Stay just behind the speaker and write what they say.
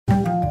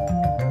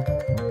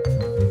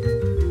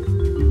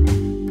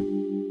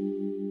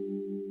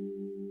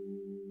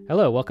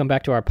Hello, welcome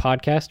back to our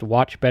podcast,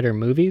 Watch Better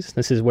Movies.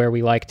 This is where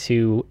we like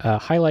to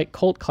highlight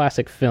cult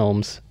classic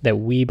films that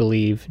we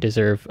believe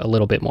deserve a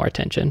little bit more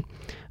attention.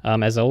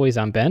 As always,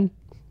 I'm Ben.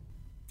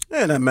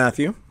 And I'm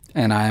Matthew.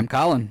 And I am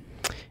Colin.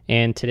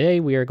 And today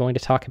we are going to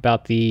talk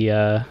about the,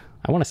 I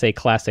want to say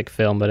classic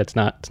film, but it's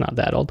not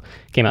that old.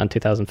 It came out in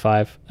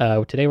 2005.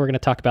 Today we're going to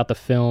talk about the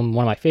film,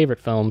 one of my favorite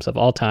films of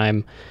all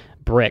time,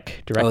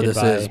 Brick, directed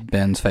by... This is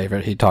Ben's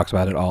favorite. He talks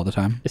about it all the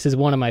time. This is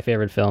one of my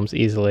favorite films,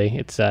 easily.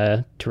 It's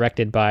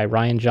directed by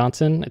Rian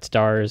Johnson. It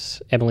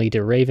stars Emily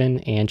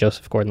DeRaven and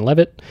Joseph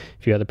Gordon-Levitt,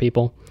 a few other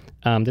people.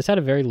 This had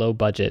a very low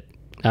budget.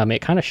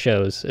 It kind of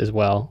shows as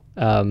well.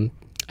 I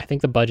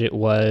think the budget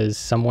was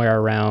somewhere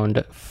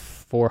around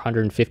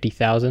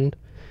 $450,000,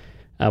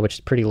 which is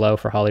pretty low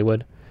for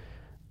Hollywood.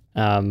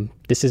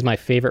 This is my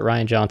favorite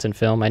Rian Johnson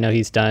film. I know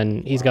he's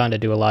gone to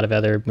do a lot of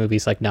other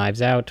movies like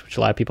Knives Out, which a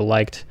lot of people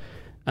liked.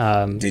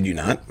 Did you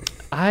not?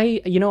 I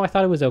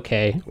thought it was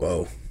okay.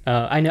 Whoa.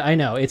 I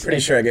know. It's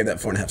Pretty sure I gave that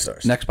 4.5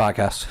 stars. Next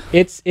podcast.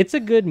 It's a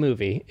good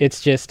movie.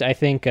 It's just, I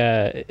think,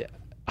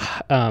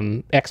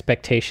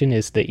 expectation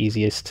is the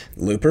easiest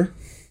Looper?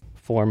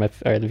 form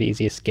of, or the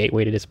easiest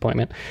gateway to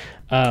disappointment.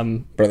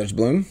 Brothers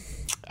Bloom?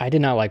 I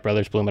did not like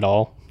Brothers Bloom at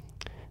all.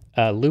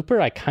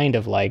 Looper I kind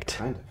of liked.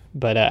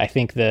 But I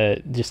think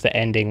the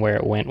ending where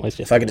it went was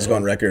just... If I could just go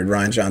on record,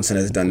 Rian Johnson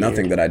has done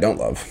nothing that I don't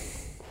love.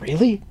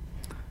 Really?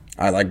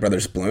 I like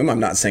Brothers Bloom.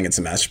 I'm not saying it's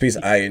a masterpiece.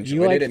 I enjoyed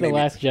You liked it. The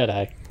Last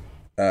Jedi.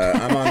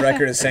 I'm on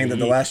record as saying that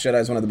The Last Jedi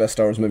is one of the best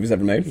Star Wars movies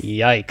ever made.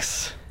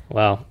 Yikes.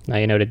 Well, now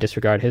you know to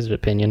disregard his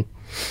opinion.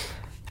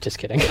 Just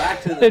kidding.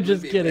 Back to the I'm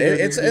just kidding.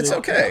 It's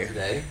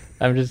okay.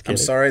 I'm just kidding. I'm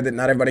sorry that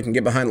not everybody can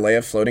get behind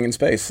Leia floating in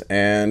space.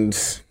 And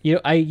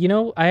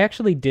I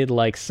actually did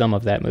like some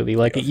of that movie.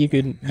 Like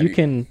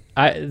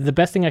the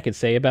best thing I could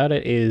say about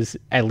it is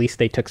at least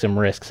they took some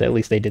risks. At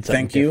least they did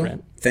something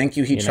different. Thank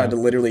you. He tried to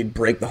literally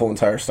break the whole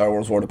entire Star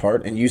Wars world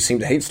apart, and you seem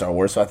to hate Star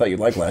Wars, so I thought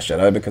you'd like Last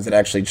Jedi because it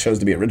actually chose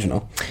to be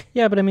original.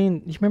 Yeah, but I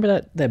mean, you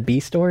remember that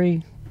B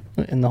story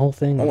and the whole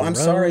thing? Oh, I'm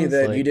sorry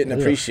that you didn't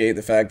appreciate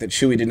the fact that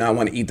Chewie did not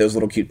want to eat those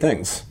little cute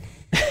things.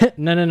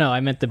 No. I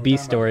meant the B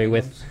story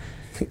with...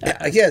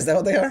 Yeah, is that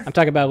what they are? I'm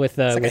talking about with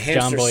like with a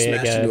hamster John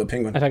smashed into a Boyega.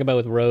 penguin. I'm talking about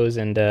with Rose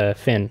and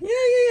Finn.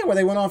 Yeah, where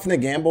they went off and they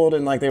gambled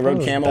and like they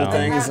rode camel dumb.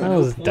 things. That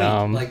was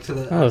dumb.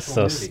 That was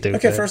so stupid.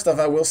 Okay, first off,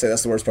 I will say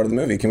that's the worst part of the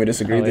movie. Can we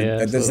disagree? Oh,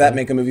 yeah, does that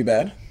make a movie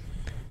bad?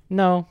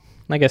 No,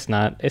 I guess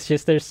not. It's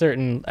just there's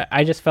certain...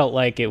 I just felt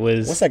like it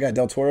was... What's that guy,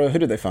 Del Toro? Who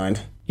did they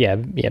find? Yeah,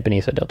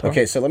 Benicio del Toro.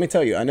 Okay, so let me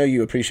tell you. I know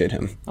you appreciate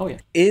him. Oh, yeah.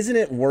 Isn't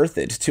it worth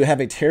it to have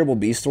a terrible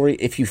B story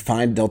if you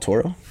find Del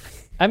Toro?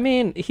 I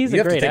mean, he's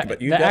a great actor.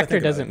 The actor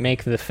doesn't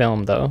make the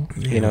film, though.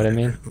 You know what I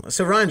mean?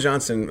 So Rian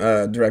Johnson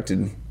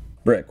directed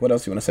Brick. What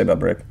else do you want to say about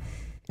Brick?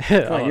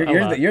 Come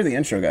on, you're the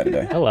intro guy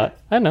today. A lot.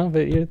 I know,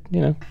 but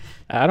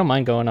I don't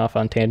mind going off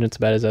on tangents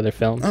about his other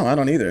films. Oh, I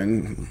don't either.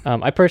 And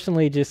I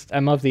personally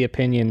I'm of the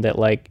opinion that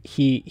like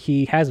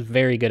he has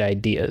very good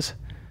ideas.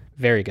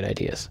 Very good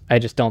ideas. I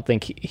just don't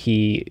think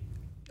he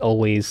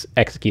always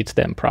executes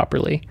them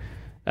properly.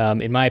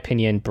 In my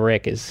opinion,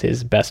 Brick is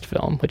his best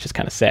film, which is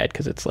kind of sad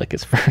because it's like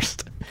his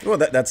first. Well,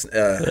 that's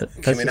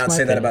can we not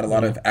say that about a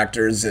lot of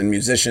actors and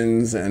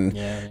musicians and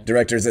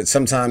directors that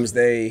sometimes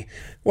I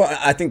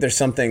think there's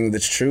something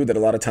that's true that a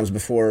lot of times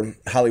before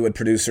Hollywood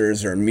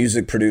producers or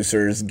music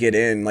producers get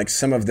in, like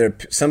some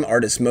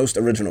artists' most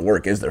original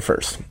work is their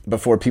first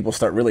before people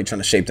start really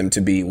trying to shape them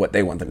to be what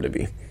they want them to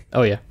be.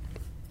 Oh, yeah.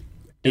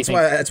 That's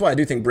why I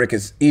do think Brick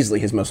is easily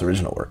his most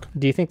original work.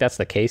 Do you think that's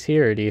the case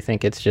here, or do you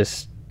think it's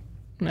just...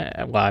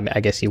 Well, I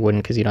guess you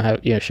wouldn't because you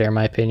don't share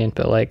my opinion,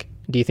 but like,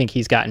 do you think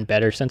he's gotten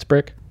better since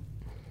Brick?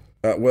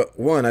 Well,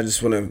 one, I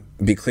just want to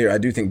be clear. I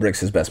do think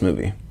Brick's his best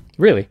movie.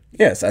 Really?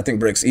 Yes, I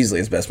think Brick's easily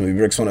his best movie.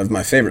 Brick's one of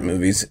my favorite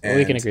movies. And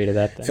we can agree to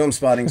that then. Film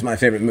Spotting's my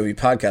favorite movie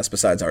podcast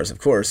besides ours, of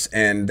course,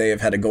 and they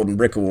have had a Golden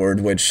Brick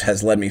Award, which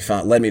has led me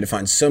to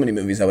find so many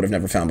movies I would have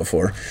never found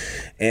before.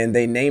 And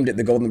they named it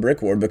the Golden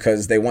Brick Award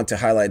because they want to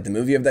highlight the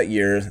movie of that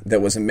year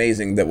that was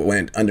amazing, that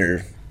went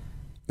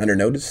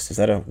undernoticed. Is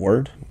that a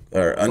word?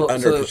 Or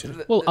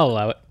underappreciated? Well, I'll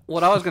allow it.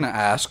 What I was going to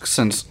ask,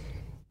 since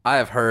I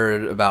have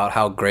heard about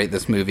how great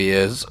this movie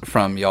is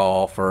from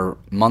y'all for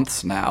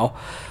months now,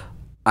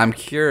 I'm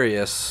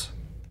curious,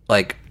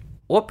 like,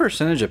 what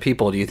percentage of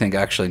people do you think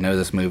actually know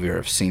this movie or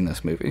have seen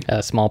this movie?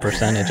 A small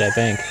percentage, I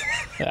think.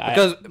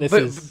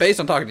 Because based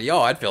on talking to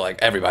y'all, I'd feel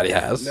like everybody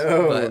has.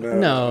 No.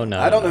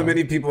 I don't know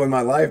many people in my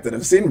life that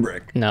have seen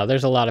Brick. No,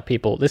 there's a lot of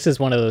people. This is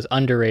one of those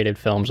underrated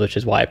films, which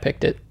is why I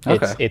picked it.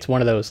 Okay. It's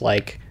one of those,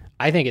 like...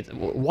 I think it's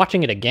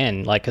watching it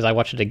again, like, because I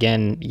watched it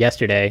again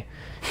yesterday,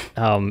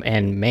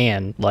 and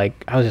man,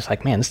 like, I was just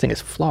like, man, this thing is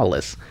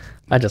flawless.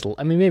 I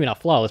mean, maybe not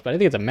flawless, but I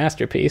think it's a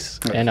masterpiece.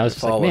 And I was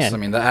just flawless. like, man. I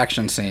mean, the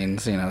action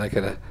scenes, they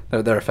could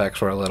have, their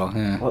effects were a little,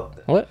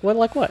 What?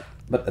 Like what?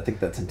 But I think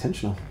that's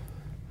intentional.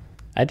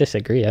 I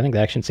disagree. I think the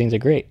action scenes are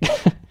great.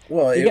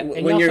 Well,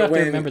 when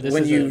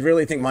you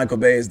really think Michael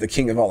Bay is the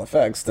king of all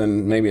effects,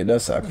 then maybe it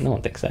does suck. No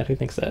one thinks that. Who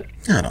thinks that?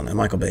 I don't know.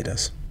 Michael Bay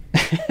does.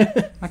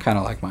 I kind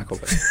of like Michael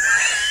Bay.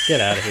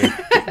 Get out of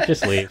here.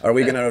 Just leave. Are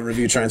we going to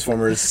review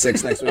Transformers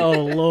 6 next week? Oh,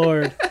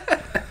 Lord.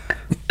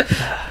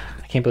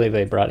 I can't believe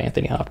they brought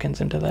Anthony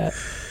Hopkins into that.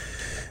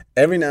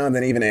 Every now and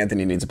then, even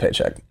Anthony needs a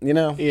paycheck, you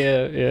know?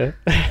 Yeah.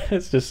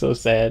 It's just so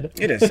sad.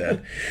 It is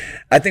sad.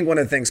 I think one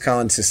of the things,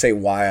 Colin, to say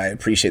why I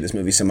appreciate this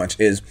movie so much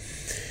is,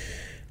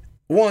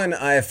 one,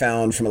 I have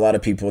found from a lot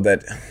of people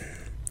that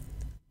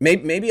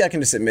maybe I can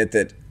just admit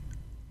that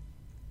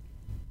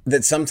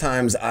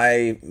sometimes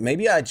I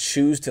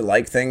choose to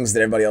like things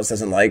that everybody else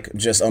doesn't like,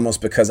 just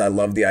almost because I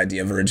love the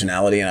idea of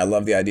originality and I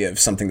love the idea of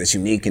something that's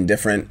unique and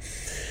different.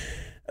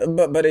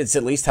 But it's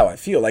at least how I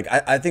feel. Like,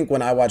 I think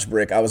when I watched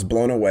Brick, I was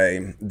blown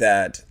away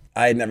that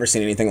I had never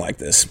seen anything like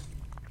this.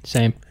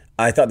 Same.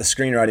 I thought the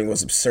screenwriting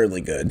was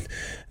absurdly good.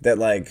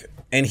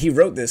 And he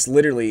wrote this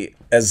literally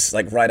as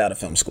like right out of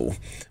film school,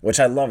 which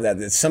I love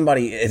that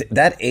somebody at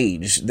that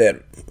age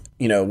that,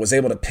 you know, was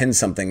able to pin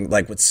something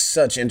like with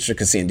such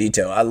intricacy and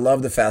detail. I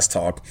love the fast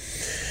talk.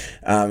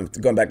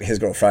 Going back to His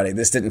Girl Friday,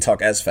 this didn't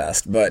talk as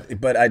fast,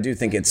 but I do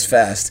think it's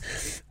fast.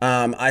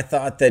 I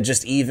thought that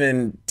just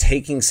even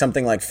taking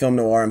something like film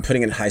noir and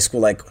putting it in high school,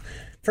 like,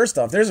 first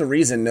off, there's a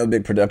reason no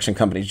big production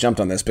companies jumped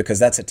on this, because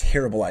that's a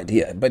terrible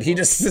idea. But he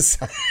just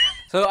decided.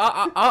 So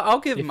I'll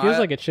give it my. It feels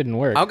like it shouldn't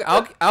work.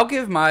 I'll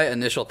give my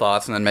initial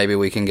thoughts, and then maybe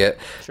we can get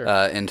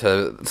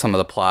into some of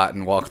the plot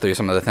and walk through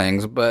some of the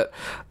things. But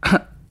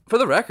for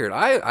the record,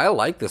 I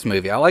like this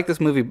movie. I like this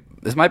movie.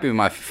 This might be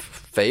my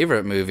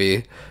favorite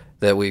movie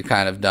that we've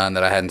kind of done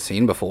that I hadn't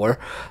seen before.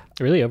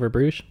 Really, over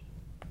Bruges?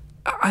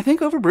 I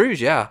think over Bruges,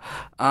 yeah.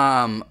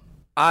 That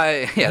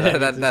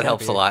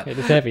helps a lot. It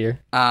is heavier.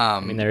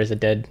 I mean, there is a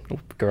dead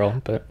girl,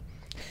 but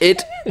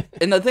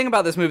and the thing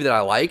about this movie that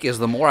I like is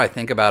the more I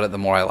think about it, the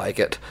more I like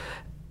it.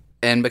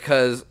 And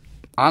because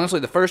honestly,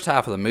 the first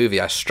half of the movie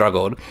I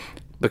struggled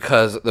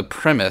because the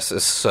premise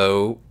is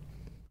so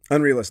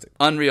unrealistic.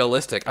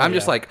 I'm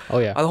just like,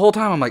 the whole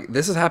time I'm like,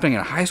 this is happening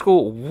in high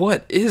school.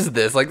 What is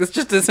this? Like, this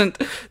just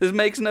isn't. This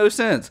makes no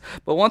sense.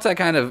 But once I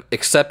kind of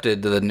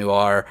accepted the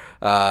noir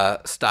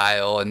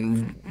style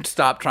and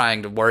stopped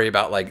trying to worry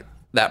about like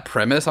that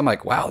premise, I'm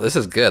like, wow, this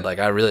is good. Like,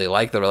 I really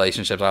like the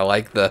relationships. I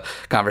like the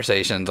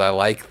conversations. I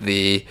like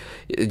the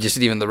just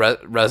even the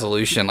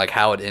resolution, like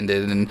how it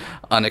ended and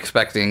not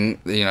expecting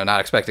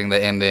the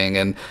ending,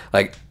 and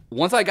like.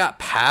 Once I got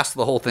past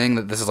the whole thing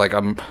that this is like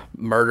a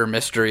murder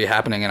mystery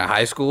happening in a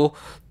high school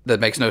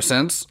that makes no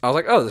sense, I was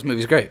like, oh, this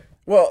movie's great.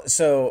 Well,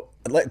 so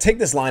take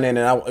this line in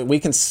and we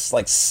can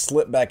like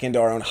slip back into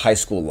our own high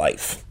school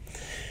life.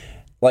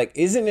 Like,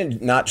 isn't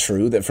it not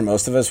true that for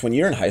most of us, when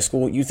you're in high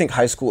school, you think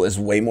high school is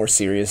way more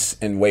serious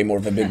and way more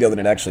of a big deal than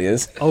it actually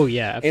is? Oh,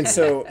 yeah. Absolutely. And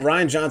so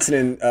Rian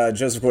Johnson and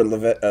Joseph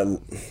Gordon-Levitt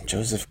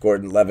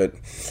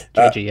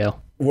JGL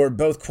were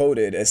both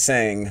quoted as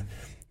saying,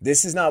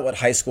 this is not what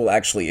high school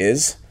actually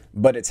is,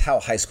 but it's how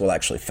high school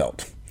actually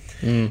felt.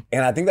 And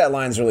I think that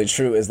line's really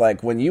true, is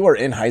like when you are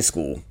in high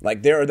school,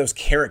 like there are those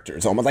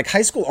characters almost, like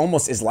high school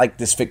almost is like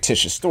this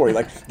fictitious story,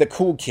 like the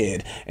cool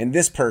kid and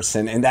this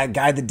person and that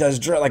guy that does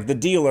drugs, like the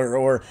dealer,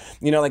 or,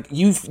 you know, like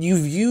you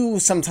view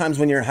sometimes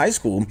when you're in high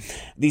school,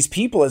 these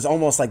people as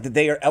almost like that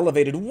they are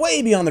elevated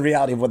way beyond the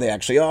reality of what they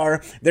actually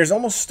are. There's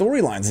almost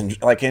storylines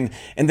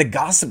and the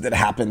gossip that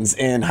happens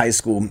in high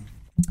school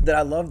that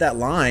I love that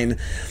line.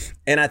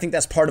 And I think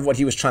that's part of what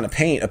he was trying to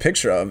paint a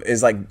picture of,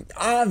 is like,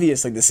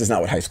 obviously this is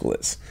not what high school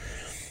is.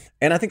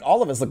 And I think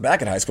all of us look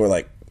back at high school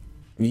like,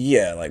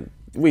 yeah, like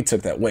we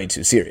took that way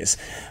too serious.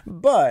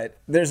 But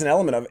there's an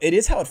element of it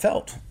is how it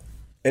felt.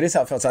 It is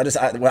how it felt. So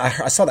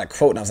I saw that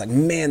quote and I was like,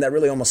 man, that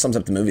really almost sums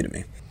up the movie to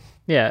me.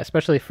 Yeah,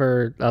 especially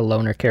for a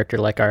loner character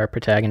like our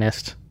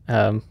protagonist.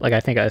 Like,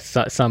 I think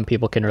some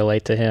people can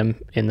relate to him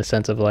in the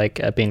sense of like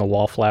being a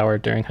wallflower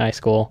during high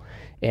school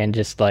and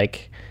just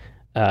like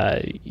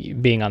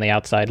being on the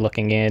outside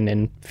looking in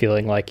and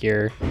feeling like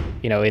you're,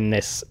 you know, in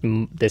this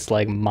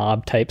like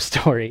mob type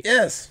story.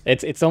 Yes.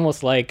 It's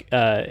almost like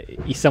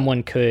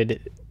someone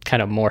could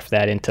kind of morph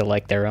that into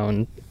like their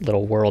own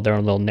little world, their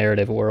own little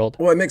narrative world.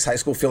 Well, it makes high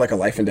school feel like a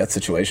life and death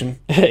situation.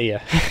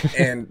 Yeah.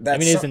 And that's, I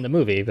mean, it's in the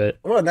movie, but.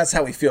 Well, that's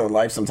how we feel in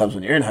life sometimes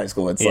when you're in high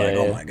school. It's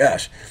oh my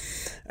gosh.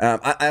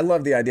 I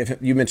love the idea of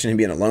you mentioned him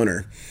being a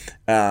loner.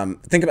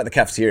 Think about the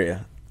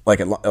cafeteria, like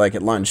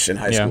at lunch in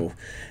high school.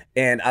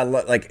 And I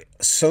love, like,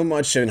 so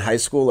much in high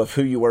school of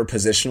who you were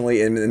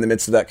positionally in the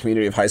midst of that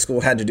community of high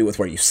school had to do with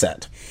where you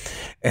sat.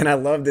 And I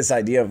love this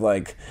idea of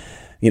like,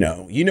 you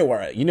know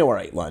where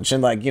I ate lunch,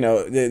 and like,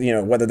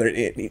 whether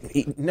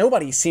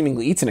nobody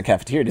seemingly eats in a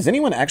cafeteria. Does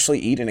anyone actually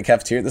eat in a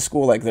cafeteria at the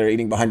school? Like, they're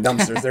eating behind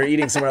dumpsters, they're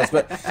eating somewhere else,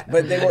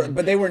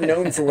 but they were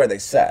known for where they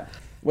sat,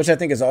 which I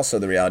think is also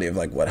the reality of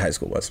like what high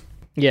school was.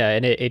 Yeah,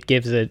 and it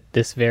gives it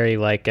this very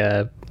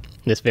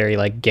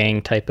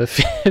gang type of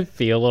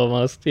feel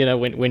almost, you know,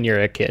 when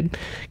you're a kid,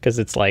 because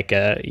it's like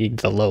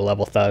the low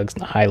level thugs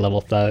and the high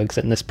level thugs,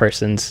 and this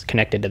person's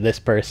connected to this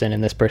person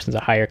and this person's a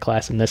higher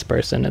class than this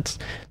person.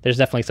 There's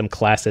definitely some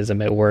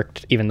classism at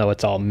work, even though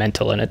it's all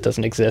mental and it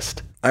doesn't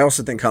exist. I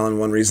also think, Colin,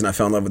 one reason I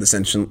fell in love with this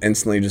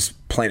instantly,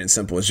 just plain and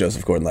simple, is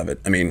Joseph Gordon-Levitt.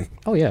 I mean,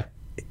 oh yeah,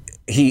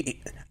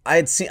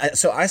 I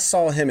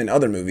saw him in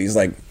other movies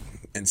like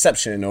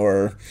Inception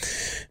or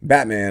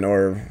Batman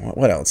or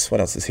what else? What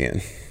else is he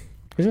in?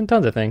 He's in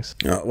tons of things.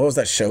 What was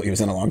that show he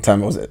was in a long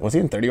time? Was he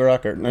in 30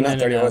 Rock or not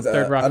 30? No. Was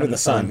Third Rock Under from the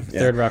Sun? Yeah.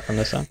 Third Rock from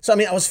the Sun. So I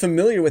mean, I was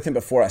familiar with him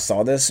before I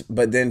saw this,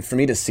 but then for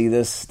me to see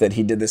this, that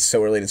he did this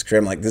so early in his career,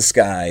 I'm like, this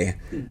guy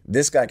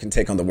can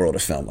take on the world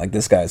of film. Like,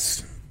 this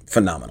guy's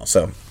phenomenal.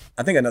 So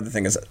I think another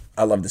thing is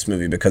I love this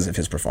movie because of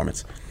his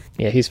performance.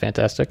 Yeah, he's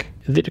fantastic.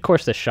 Of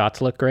course, the shots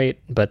look great,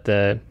 but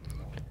the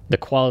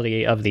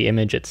quality of the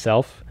image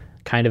itself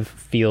kind of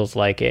feels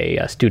like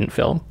a student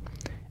film.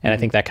 And I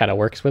think that kind of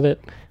works with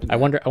it. I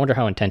wonder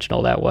how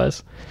intentional that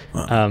was.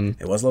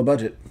 It was low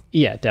budget.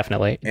 Yeah,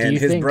 definitely. And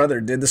his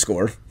brother did the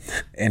score,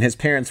 and his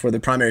parents were the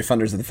primary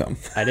funders of the film.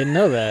 I didn't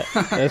know that.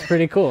 That's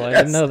pretty cool. I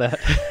didn't know that.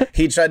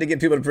 He tried to get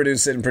people to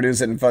produce it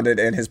and fund it,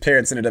 and his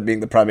parents ended up being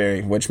the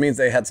primary, which means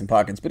they had some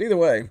pockets. But either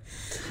way,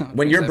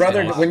 when your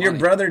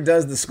brother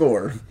does the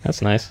score,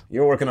 that's nice.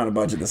 You're working on a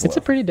budget this It's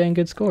a pretty dang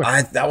good score.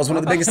 That was one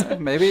of the biggest.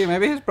 maybe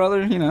his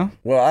brother,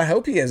 Well, I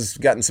hope he has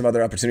gotten some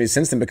other opportunities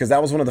since then, because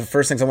that was one of the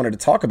first things I wanted to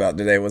talk about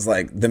today. Was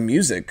like the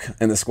music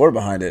and the score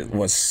behind it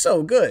was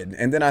so good,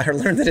 and then I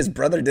learned that his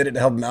brother did it to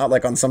help him out,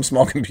 like on some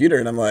small computer,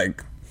 and I'm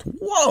like,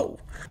 whoa.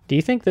 Do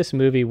you think this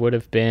movie would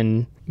have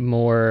been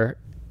more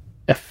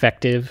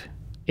effective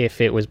if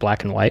it was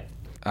black and white?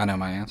 I know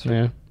my answer.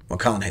 Yeah. Well,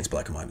 Colin hates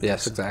black and white movies.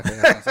 Yes, exactly. I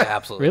was gonna say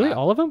absolutely. Really? Not.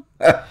 All of them?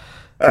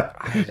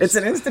 It's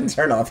an instant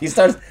turnoff. He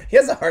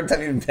has a hard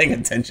time even paying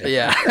attention.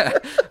 Yeah.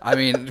 I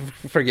mean,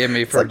 forgive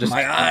me for like just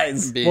my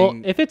eyes. being...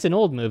 Well, if it's an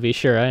old movie,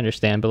 sure, I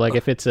understand. But like,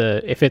 if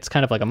it's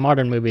kind of like a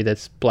modern movie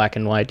that's black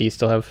and white, do you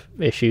still have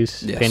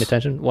issues paying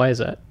attention? Why is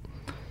that?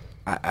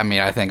 I mean,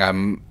 I think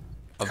I'm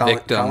a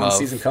victim of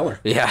sees in color.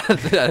 Yeah,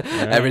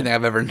 everything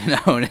I've ever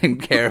known and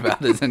care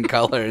about is in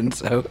color, and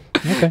so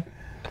okay.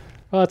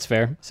 Well, that's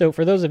fair. So,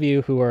 for those of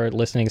you who are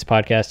listening to this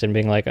podcast and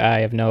being like, I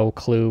have no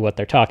clue what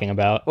they're talking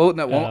about. Well,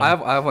 no. Well, I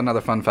have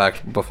another fun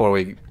fact before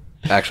we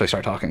actually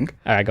start talking.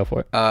 All right, go for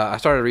it. I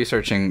started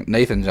researching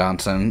Nathan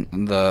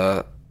Johnson,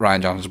 the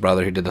Rian Johnson's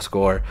brother, who did the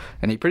score,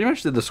 and he pretty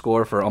much did the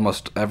score for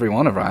almost every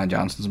one of Rian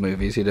Johnson's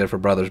movies. He did it for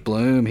Brothers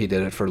Bloom. He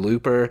did it for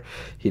Looper.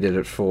 He did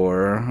it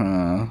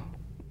for.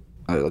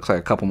 It looks like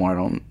a couple more. I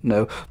don't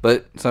know,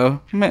 but so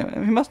he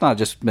must not have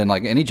just been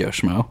like any Joe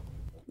Schmo.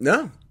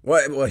 No.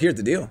 Well, here's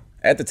the deal.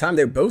 At the time,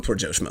 they both were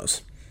Joe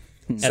Schmoes.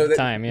 At the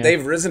time, yeah.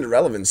 They've risen to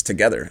relevance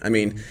together. I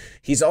mean,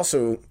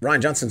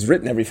 Rian Johnson's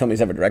written every film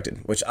he's ever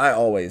directed, which I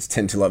always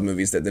tend to love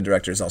movies that the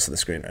director is also the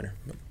screenwriter.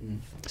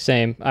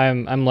 Same.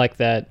 I'm like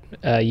that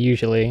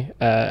usually.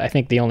 I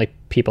think the only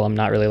people I'm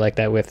not really like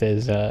that with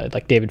is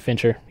like David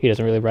Fincher. He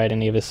doesn't really write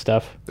any of his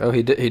stuff. Oh,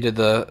 he did it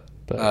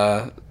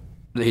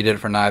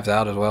for Knives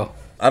Out as well.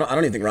 I don't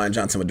even think Rian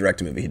Johnson would direct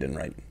a movie he didn't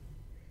write.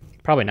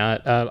 Probably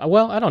not.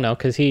 Well, I don't know,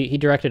 because he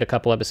directed a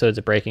couple episodes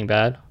of Breaking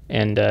Bad,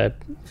 and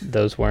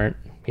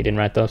he didn't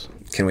write those.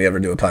 Can we ever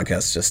do a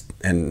podcast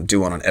and do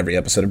one on every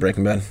episode of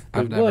Breaking Bad?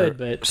 I've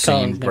never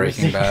seen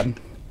Breaking Bad.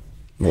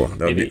 Well,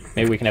 maybe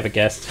we can have a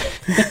guest.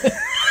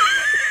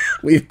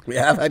 we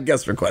have had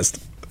guest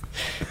requests.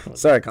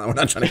 Sorry, Colin, we're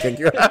not trying to kick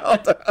you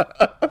out.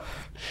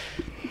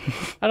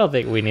 I don't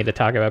think we need to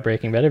talk about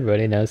Breaking Bad.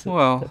 Everybody knows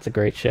that's a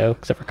great show,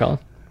 except for Colin.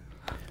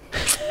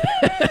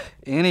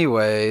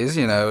 Anyways,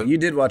 You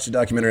did watch a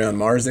documentary on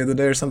Mars the other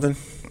day or something?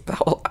 That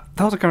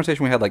was a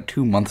conversation we had like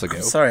 2 months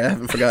ago. Sorry, I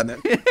haven't forgotten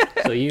it.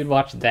 So you'd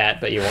watch that,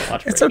 but you won't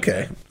watch Breaking It's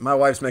okay. Bad. My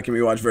wife's making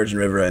me watch Virgin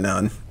River right now.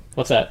 And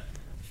What's that?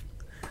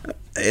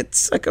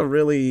 it's like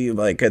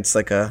it's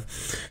like a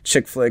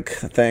chick flick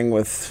thing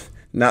with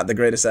not the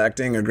greatest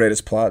acting or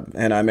greatest plot.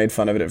 And I made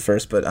fun of it at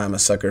first, but I'm a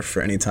sucker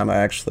for any time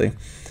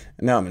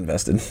now I'm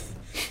invested.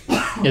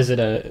 Is it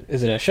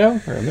a show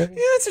or a movie?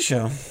 Yeah, it's a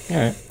show. All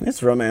right.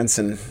 It's romance.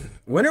 And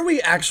when are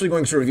we actually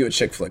going to review a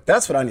chick flick?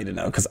 That's what I need to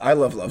know, because I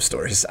love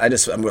stories.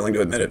 I'm willing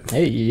to admit it.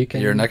 Hey, you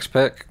can. Your next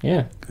pick?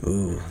 Yeah.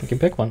 Ooh. You can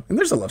pick one. And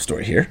there's a love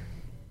story here.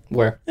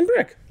 Where? In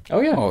Brick. Oh,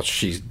 yeah. Oh,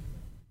 she's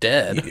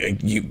dead.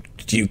 You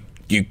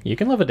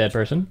can love a dead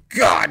person.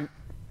 God.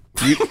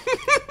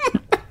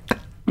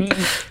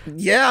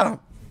 Yeah.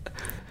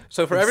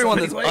 So for everyone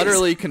that's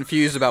utterly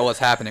confused about what's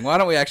happening, why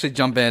don't we actually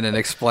jump in and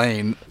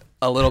explain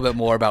a little bit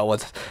more about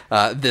what's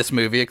this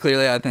movie?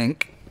 Clearly, I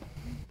think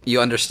you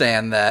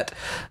understand that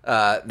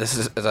this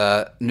is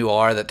a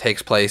noir that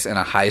takes place in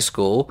a high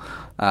school.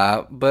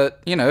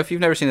 But, if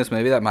you've never seen this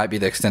movie, that might be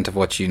the extent of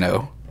what you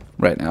know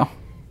right now.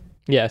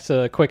 Yeah,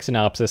 so a quick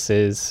synopsis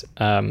is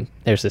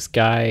there's this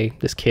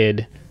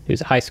kid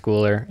who's a high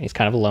schooler. He's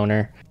kind of a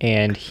loner,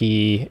 and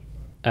he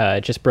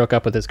just broke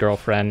up with his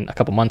girlfriend a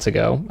couple months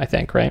ago, I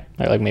think, right?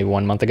 Like maybe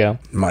 1 month ago.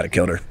 Might have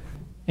killed her.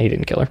 He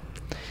didn't kill her.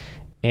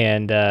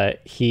 And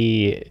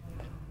he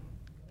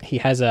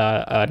has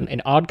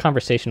an odd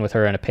conversation with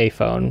her on a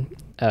payphone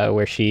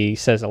where she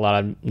says a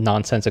lot of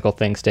nonsensical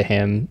things to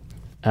him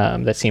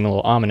that seem a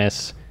little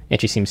ominous,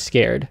 and she seems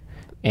scared.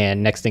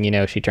 And next thing you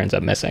know, she turns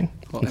up missing.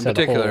 Well, in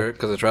particular,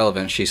 because it's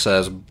relevant, she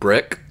says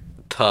brick,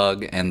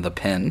 tug, and the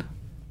pin.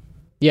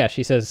 Yeah,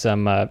 she says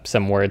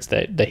some words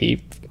that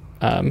he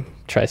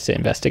tries to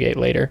investigate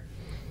later.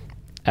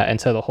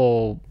 And so the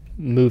whole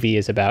movie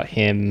is about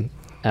him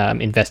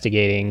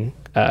investigating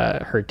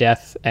her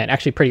death, and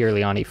actually pretty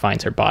early on he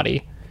finds her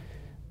body.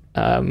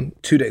 2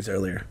 days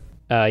earlier.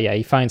 Yeah,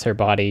 he finds her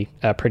body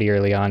pretty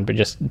early on, but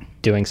just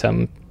doing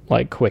some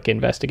like quick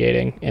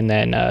investigating, and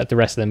then the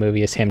rest of the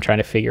movie is him trying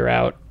to figure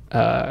out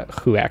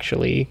who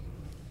actually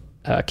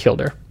killed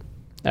her,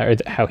 or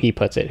how he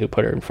puts it, who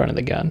put her in front of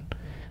the gun.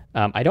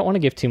 I don't want to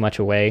give too much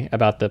away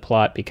about the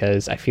plot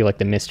because I feel like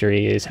the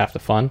mystery is half the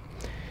fun.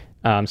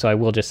 So I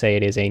will just say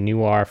it is a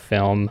noir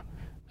film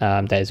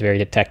that is very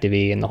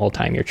detective-y, and the whole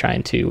time you're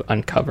trying to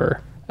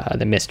uncover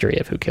the mystery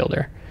of who killed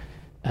her.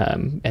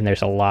 And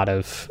there's a lot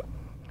of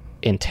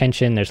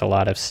intention, there's a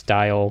lot of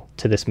style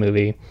to this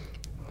movie,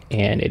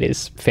 and it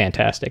is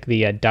fantastic.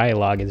 The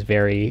dialogue is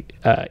very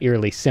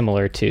eerily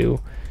similar to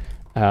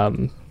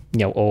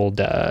old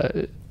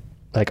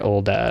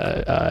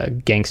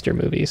gangster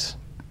movies.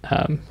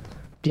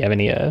 Do you have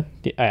any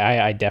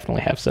I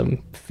definitely have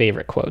some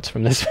favorite quotes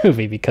from this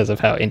movie because of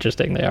how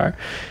interesting they are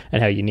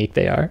and how unique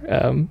they are,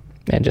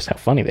 and just how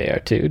funny they are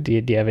too. Do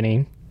you have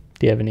any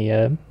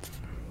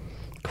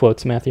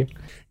quotes, Matthew?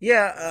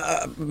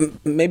 Yeah,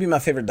 maybe my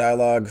favorite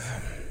dialogue.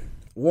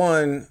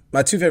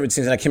 My two favorite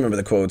scenes, and I can't remember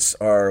the quotes,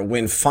 are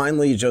when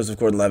finally Joseph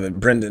Gordon-Levitt,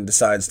 Brendan,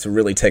 decides to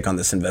really take on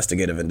this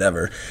investigative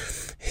endeavor.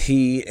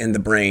 He and the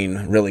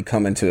Brain really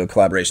come into a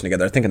collaboration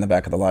together, I think in the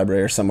back of the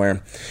library or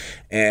somewhere.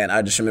 And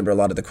I just remember a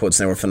lot of the quotes,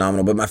 and they were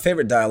phenomenal. But my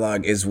favorite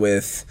dialogue is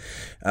with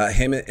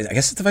him, I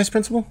guess it's the vice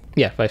principal?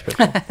 Yeah, vice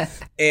principal.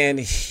 And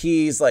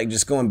he's like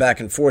just going back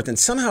and forth. And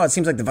somehow it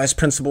seems like the vice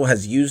principal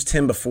has used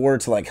him before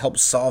to like help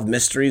solve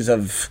mysteries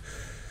of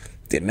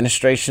the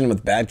administration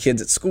with bad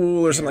kids at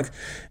school or something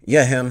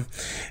like him.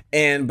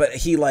 But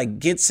he like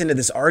gets into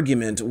this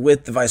argument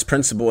with the vice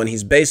principal, and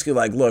he's basically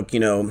like, look,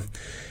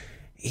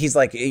 he's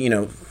like,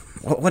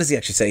 what does he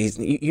actually say?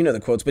 You know the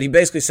quotes, but he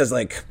basically says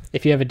like,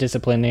 if you have a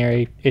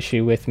disciplinary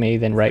issue with me,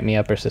 then write me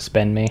up or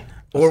suspend me.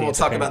 Or we'll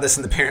talk about this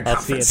in the parent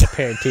conference. I'll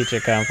see you at the parent-teacher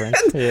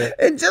conference.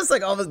 And just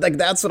like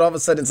that's what all of a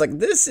sudden it's like,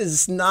 this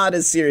is not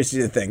as serious as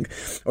you think,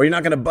 or you're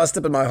not going to bust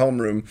up in my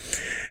homeroom.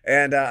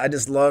 And I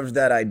just loved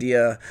that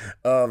idea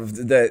of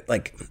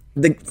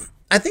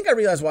I think I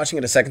realized watching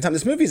it a second time,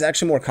 this movie is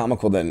actually more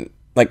comical than,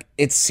 like,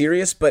 it's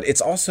serious, but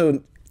it's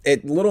also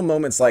at little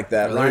moments like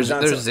that. There's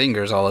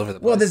zingers all over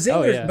the place. Well, the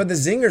zingers, but the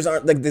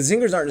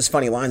zingers aren't just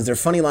funny lines. They're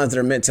funny lines that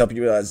are meant to help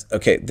you realize,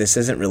 okay, this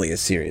isn't really as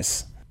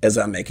serious as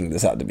I'm making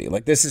this out to be.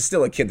 Like, this is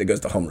still a kid that goes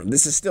to homeroom.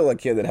 This is still a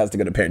kid that has to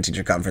go to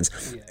parent-teacher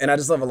conference. Yeah. And I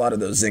just love a lot of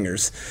those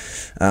zingers.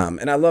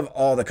 And I love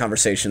all the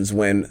conversations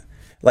when,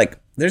 like,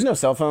 there's no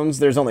cell phones,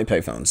 there's only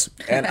payphones.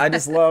 And I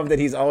just love that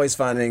he's always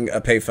finding a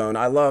payphone.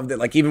 I love that,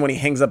 like, even when he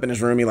hangs up in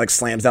his room, he, like,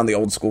 slams down the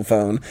old school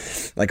phone,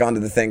 like, onto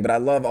the thing. But I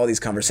love all these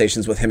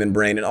conversations with him and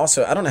Brain. And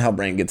also, I don't know how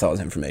Brain gets all his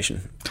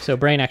information. So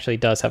Brain actually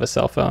does have a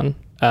cell phone.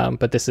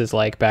 But this is,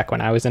 like, back when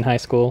I was in high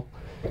school,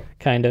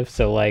 kind of.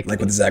 So, like with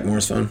the Zach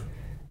Morris phone?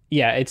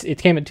 Yeah, it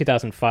came in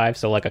 2005,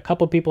 so like a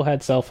couple people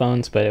had cell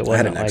phones, but it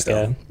wasn't like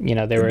there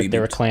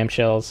were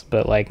clamshells,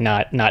 but like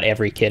not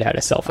every kid had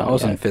a cell phone. I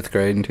was in 5th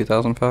grade in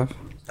 2005.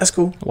 That's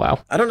cool. Wow.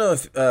 I don't know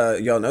if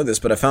y'all know this,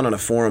 but I found on a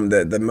forum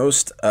that the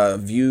most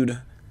viewed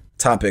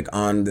topic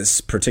on this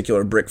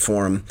particular Brick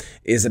forum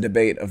is a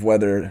debate of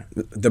whether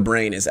the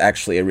Brain is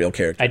actually a real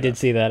character. I did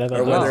see that.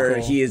 Or whether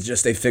he is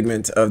just a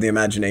figment of the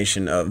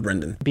imagination of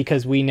Brendan.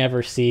 Because we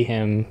never see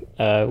him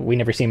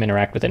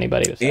interact with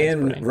anybody.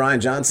 And Brain.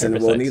 Ryan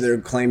Johnson will neither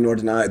claim nor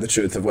deny the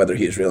truth of whether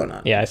he is real or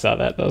not. Yeah, I saw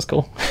that. That was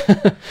cool.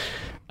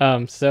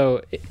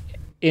 So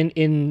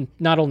in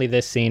not only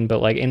this scene,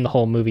 but like in the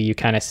whole movie, you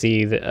kind of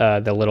see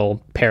the little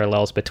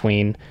parallels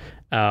between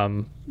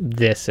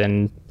this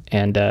and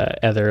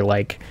other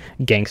like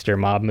gangster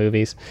mob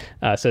movies.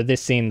 So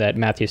this scene that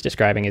Matthew's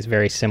describing is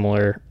very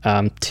similar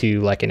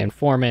to like an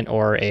informant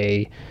or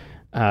a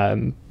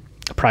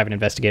private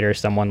investigator,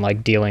 someone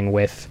like dealing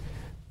with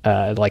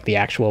like the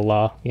actual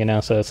law,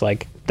 so it's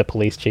like the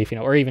police chief,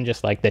 or even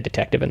just like the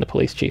detective and the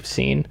police chief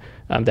scene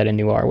that a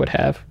noir would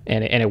have.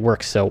 And it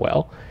works so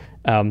well.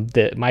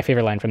 My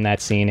favorite line from that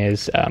scene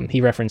is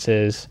he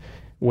references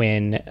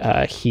when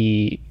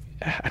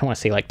I don't want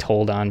to say like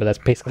told on, but that's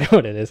basically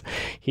what it is.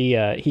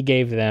 He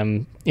gave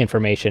them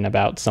information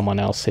about someone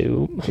else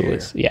who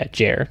was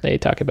Jer they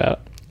talk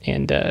about,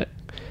 and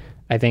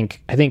I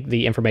think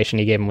the information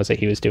he gave him was that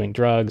he was doing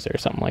drugs or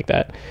something like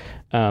that.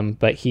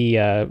 But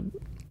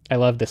I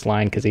love this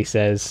line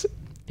because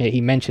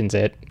he mentions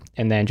it,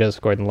 and then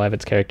Joseph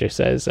Gordon-Levitt's character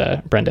says,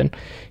 Brendan,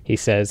 he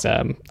says,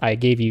 I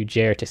gave you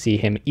Jer to see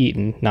him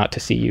eaten, not to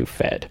see you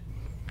fed.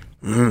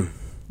 And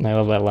I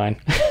love that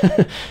line.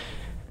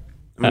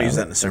 I'm going to use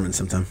that in a sermon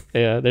sometime.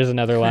 Yeah, there's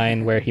another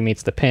line where he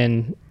meets the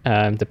Pen.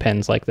 The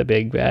Pen's like the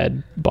big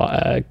bad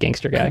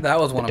gangster guy. That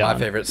was one of my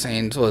favorite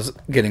scenes, was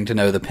getting to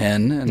know the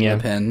Pen, and the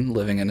Pen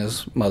living in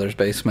his mother's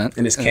basement.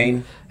 And his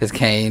cane. His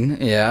cane,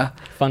 yeah.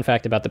 Fun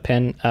fact about the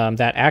Pen,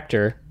 that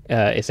actor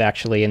is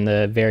actually in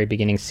the very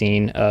beginning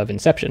scene of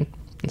Inception.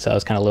 And so it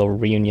was kind of a little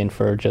reunion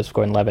for Joseph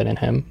Gordon-Levitt and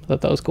him. I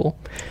thought that was cool.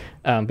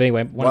 But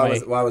anyway,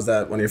 why was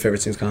that one of your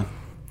favorite scenes, Colin?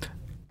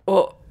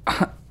 Well,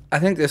 I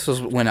think this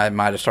was when I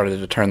might have started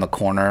to turn the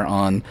corner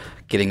on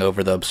getting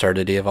over the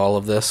absurdity of all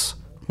of this.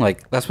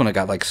 Like, that's when it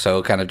got, like,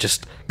 so kind of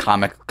just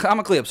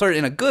comically absurd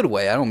in a good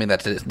way. I don't mean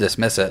that to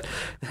dismiss it.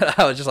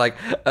 I was just like,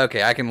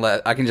 okay, I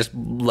can just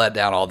let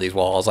down all these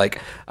walls.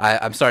 Like,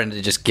 I'm starting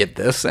to just get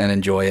this and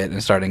enjoy it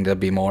and starting to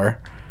be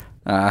more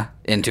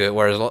into it.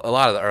 Whereas a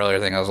lot of the earlier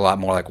thing, I was a lot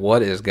more like,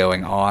 what is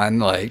going on?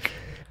 Like,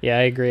 yeah,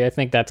 I agree. I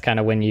think that's kind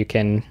of when you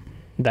can,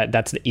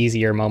 that's the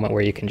easier moment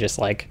where you can just,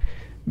 like,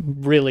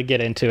 really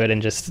get into it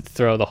and just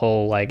throw the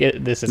whole, like,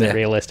 this isn't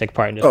realistic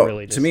part and just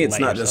really just to me, it's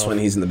not just when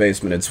he's in the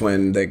basement. It's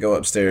when they go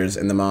upstairs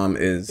and the mom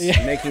is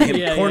making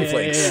him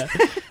cornflakes. Yeah.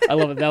 I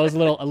love it. That was a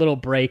little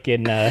break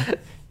in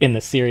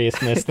the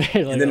seriousness there.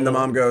 Like, and then the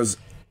mom goes,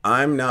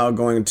 I'm now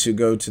going to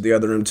go to the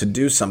other room to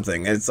do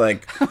something. And it's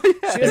like,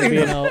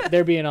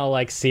 they're being all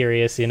like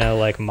serious,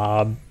 like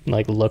mob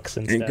like looks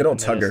and stuff. Good old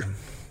Tugger.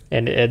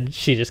 And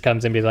she just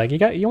comes and be like,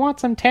 you want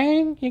some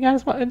Tang? You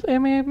guys want? I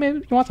mean, maybe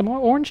you want some more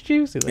orange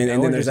juice? Like,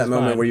 and then there's that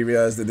moment where you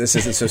realize that this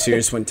isn't so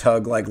serious when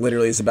Tug like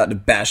literally is about to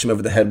bash him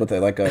over the head with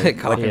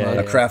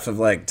a carafe of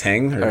like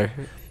Tang or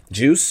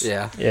juice.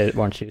 Yeah,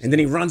 orange juice. And then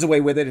he runs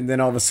away with it, and then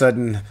all of a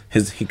sudden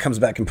he comes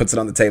back and puts it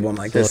on the table. I'm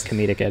like, this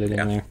comedic editing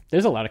there.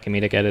 There's a lot of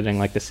comedic editing,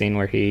 like the scene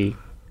where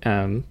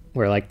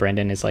where like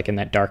Brendan is like in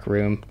that dark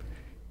room.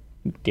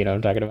 Do you know what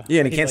I'm talking about?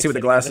 Yeah, and he can't see with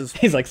the glasses.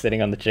 He's like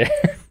sitting on the chair.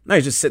 No,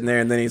 he's just sitting there,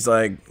 and then he's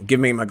like, give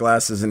me my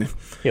glasses. And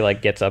he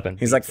like gets up and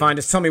he's like, fine,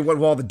 just tell me what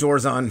wall the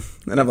door's on.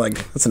 And I'm like,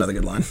 that's another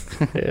good line.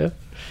 Yeah.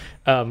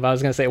 I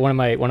was gonna say one of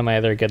my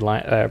other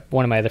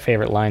one of my other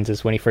favorite lines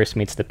is when he first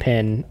meets the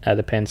Pin.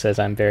 The Pin says,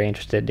 "I'm very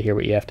interested to hear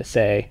what you have to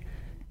say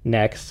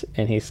next,"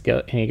 and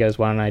he goes,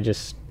 "Why don't I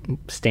just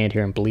stand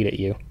here and bleed at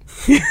you?"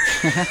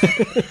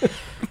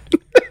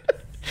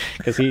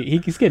 Because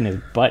he's getting his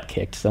butt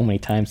kicked so many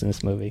times in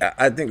this movie.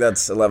 I think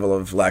that's a level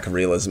of lack of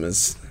realism.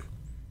 Is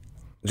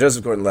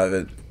Joseph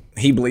Gordon-Levitt?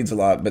 He bleeds a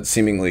lot, but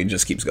seemingly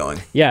just keeps going.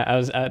 Yeah,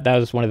 that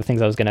was one of the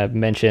things I was going to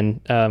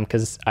mention,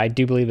 because I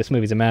do believe this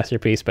movie's a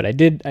masterpiece. But I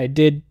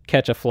did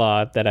catch a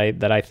flaw that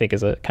I think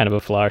is a kind of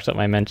a flaw or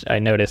something I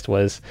noticed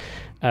was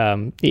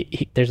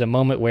there's a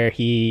moment where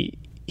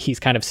he's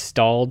kind of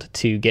stalled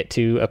to get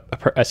to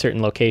a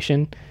certain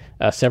location.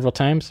 Several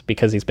times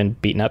because he's been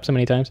beaten up so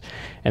many times,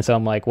 and so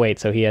I'm like, wait,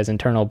 so he has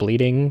internal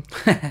bleeding,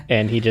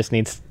 and he just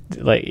needs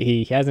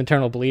he has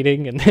internal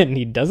bleeding, and then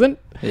he doesn't.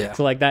 Yeah.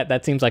 So like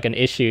that seems like an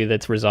issue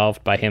that's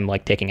resolved by him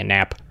like taking a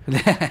nap.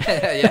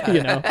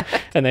 Yeah.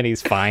 And then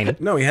he's fine.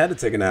 No, he had to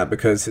take a nap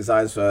because his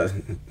eyes.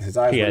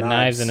 He had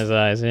knives in his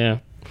eyes. Yeah.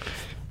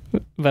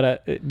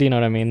 But do you know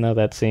what I mean though?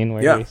 That scene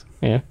where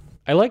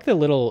I like the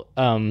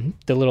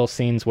little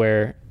scenes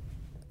where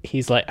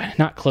he's like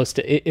not close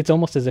to it's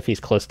almost as if he's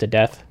close to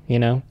death,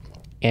 and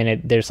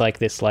there's like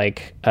this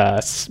like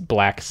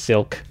black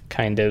silk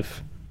kind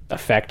of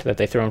effect that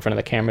they throw in front of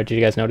the camera. Did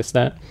you guys notice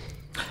that?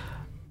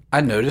 I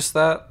noticed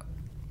that.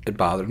 It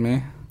bothered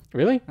me.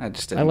 Really? I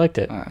just didn't. I liked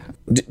it.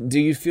 Do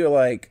you feel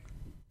like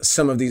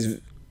some of these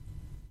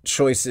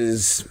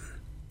choices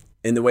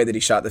in the way that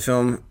he shot the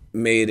film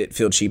made it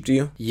feel cheap to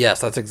you?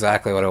 Yes, that's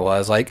exactly what it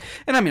was. Like,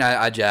 and I mean,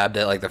 I jabbed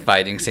at like the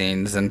fighting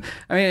scenes, and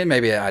I mean,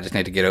 maybe I just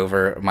need to get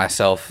over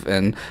myself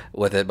and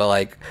with it, but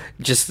like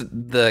just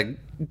the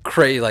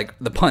like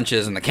the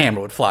punches and the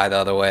camera would fly the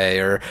other way,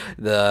 or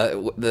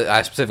the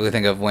I specifically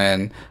think of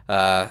when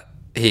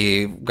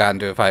he got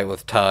into a fight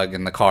with Tug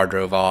and the car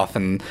drove off,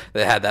 and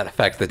they had that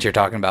effect that you're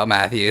talking about,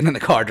 Matthew, and then the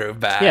car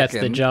drove back. Yeah, it's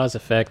the Jaws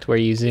effect where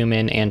you zoom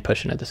in and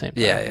push in at the same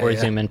time. Or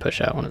zoom in,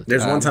 push out. One of the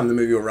There's one time in the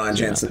movie where Ryan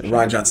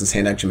Johnson's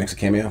hand actually makes a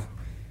cameo.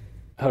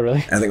 Oh, really?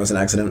 I think it was an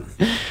accident.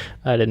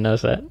 I didn't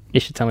notice that. You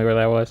should tell me where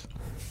that was.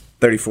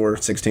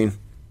 34:16.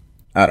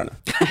 I don't know.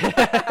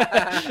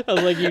 I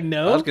was like,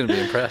 I was going to be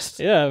impressed.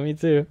 Yeah, me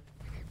too.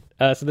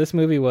 So this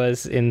movie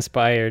was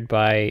inspired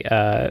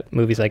by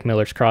movies like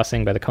Miller's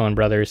Crossing by the Coen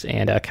brothers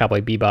and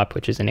Cowboy Bebop,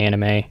 which is an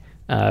anime,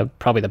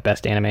 probably the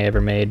best anime ever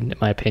made, in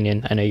my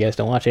opinion. I know you guys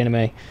don't watch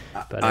anime,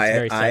 but it's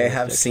very stylistic. I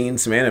have seen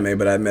some anime,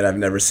 but I admit I've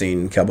never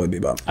seen Cowboy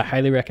Bebop. I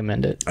highly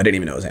recommend it. I didn't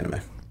even know it was anime.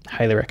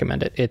 Highly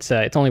recommend it. It's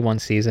only one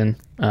season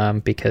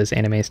because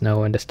animes know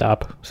when to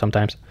stop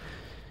sometimes,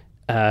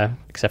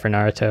 except for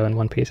Naruto and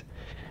One Piece,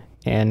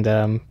 and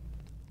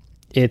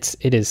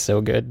it is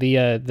so good.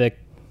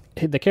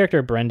 The character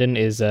of Brendan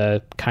is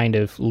kind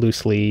of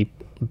loosely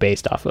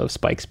based off of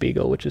Spike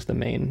Spiegel, which is the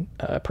main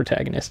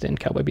protagonist in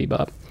Cowboy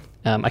Bebop.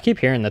 I keep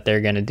hearing that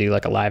they're going to do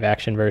like a live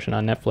action version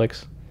on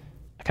Netflix.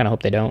 I kind of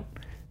hope they don't,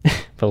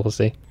 but we'll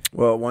see.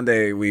 Well, one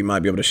day we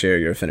might be able to share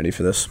your affinity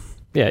for this.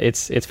 Yeah,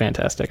 it's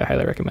fantastic. I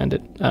highly recommend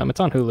it. It's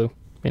on Hulu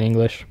in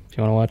English if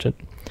you want to watch it.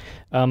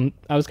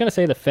 I was going to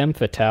say the femme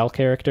fatale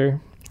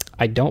character.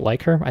 I don't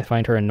like her. I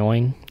find her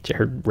annoying.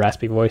 Her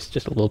raspy voice,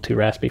 just a little too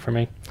raspy for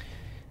me.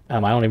 I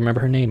don't even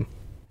remember her name.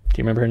 Do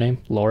you remember her name?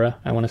 Laura,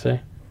 I want to say.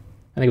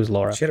 I think it was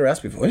Laura. She had a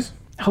raspy voice?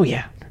 Oh,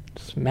 yeah.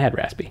 Just mad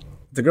raspy.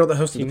 The girl that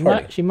hosted the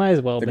party. She might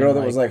as well The girl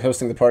that was like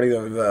hosting the party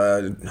of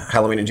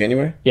Halloween in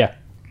January? Yeah.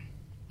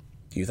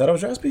 You thought I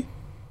was raspy?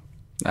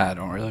 I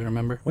don't really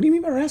remember. What do you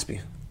mean by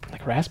raspy?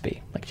 Like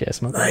raspy. Like she has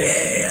smoke. I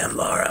am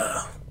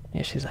Laura.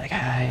 Yeah, she's like,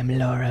 "Hi, I'm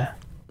Laura."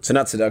 So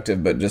not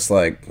seductive, but just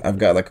like, I've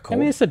got like a cold. I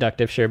mean, it's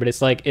seductive, sure, but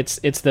it's like it's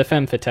the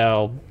femme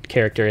fatale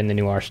character in the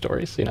noir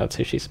stories. You know, it's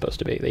who she's supposed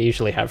to be. They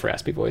usually have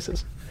raspy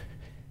voices.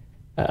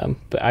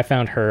 But I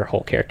found her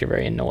whole character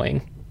very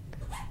annoying.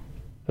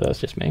 But that's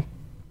just me.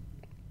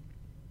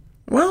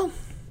 Well,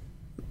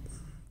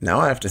 now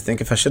I have to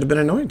think if I should have been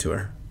annoying to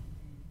her.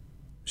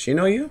 She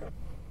know you?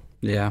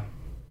 Yeah.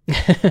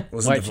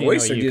 Was it the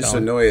voice, or you just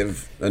annoyed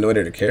at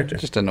her character?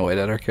 Just annoyed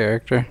at her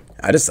character.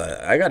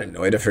 I got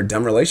annoyed at her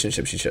dumb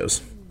relationship she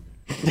chose.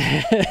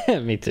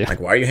 Me too. Like,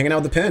 why are you hanging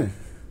out with the pen?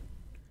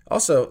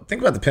 Also,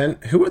 think about the pen.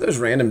 Who were those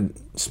random,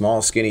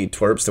 small, skinny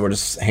twerps that were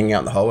just hanging out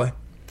in the hallway?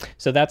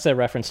 So that's a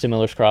reference to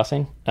Miller's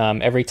Crossing.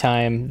 Every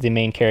time the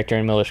main character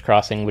in Miller's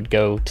Crossing would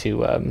go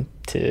to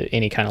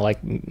any kind of like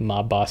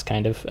mob boss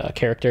kind of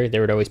character,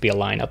 there would always be a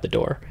line out the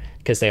door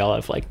because they all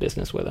have like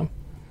business with him.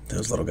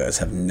 Those little guys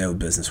have no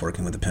business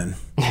working with the pen.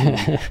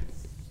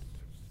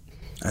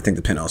 I think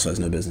the pen also has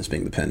no business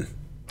being the pen.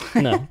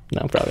 No,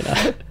 probably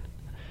not.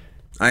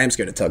 I am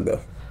scared of Tug,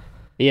 though.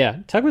 Yeah,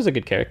 Tug was a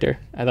good character.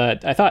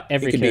 I thought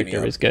every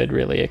character was good,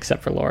 really,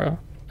 except for Laura.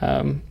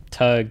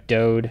 Tug,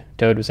 Dode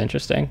was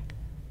interesting.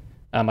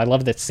 I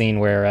love that scene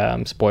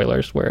where,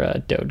 spoilers,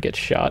 where Dode gets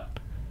shot.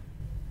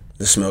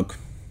 The smoke.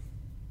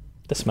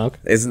 The smoke?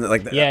 Isn't it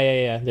like that?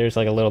 Yeah. There's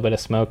like a little bit of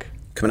smoke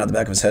coming out the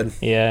back of his head.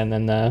 Yeah, and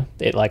then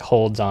it like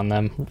holds on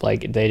them.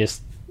 Like they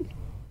just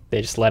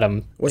let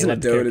him. Wasn't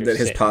it Dode that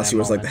his posse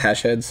was like the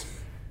hash heads?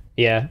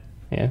 Yeah.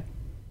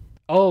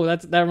 Oh,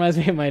 that reminds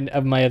me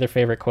of my other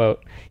favorite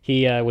quote.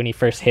 He when he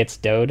first hits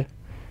Dode,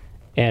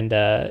 and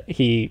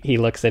he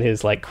looks at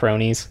his like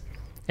cronies,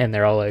 and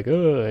they're all like,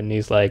 "Oh," and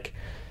he's like,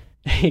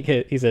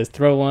 he says,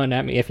 "Throw one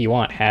at me if you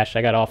want, Hash.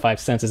 I got all 5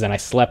 senses, and I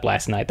slept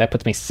last night. That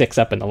puts me 6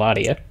 up in the lot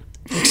of you."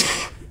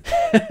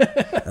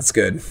 That's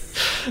good.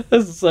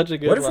 This is such a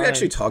good. What if we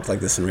actually talked like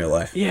this in real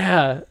life?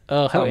 Yeah.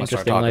 Oh, how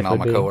interesting life would be. All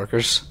my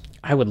coworkers.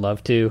 I would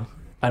love to.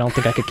 I don't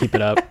think I could keep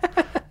it up.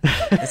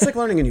 It's like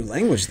learning a new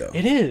language, though.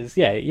 It is.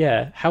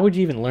 Yeah. How would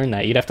you even learn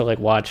that? You'd have to like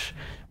watch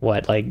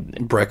Brick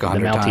 100 the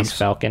Maltese times.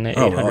 Falcon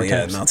 800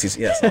 times. Maltese.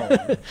 Yes.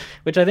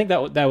 Which I think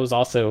that was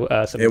also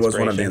some. It was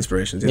one of the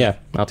inspirations. Yeah,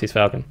 Maltese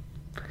Falcon.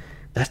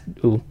 That's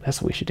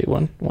what we should do.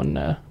 One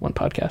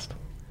podcast.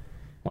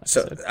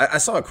 So I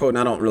saw a quote, and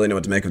I don't really know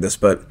what to make of this,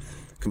 but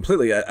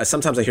completely.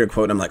 Sometimes I hear a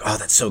quote, and I'm like, "Oh,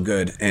 that's so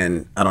good,"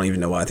 and I don't even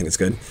know why I think it's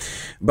good.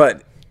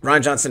 But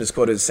Rian Johnson is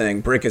quoted as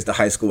saying, "Brick is the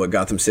high school, what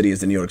Gotham City is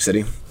the New York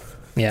City."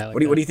 Yeah. What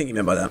do you think he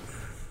meant by that?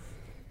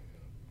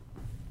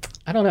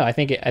 I don't know. I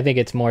think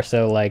it's more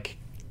so like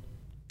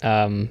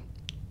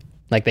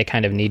they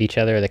kind of need each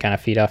other. They kind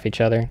of feed off each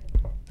other.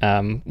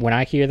 When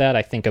I hear that,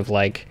 I think of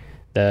like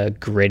the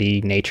gritty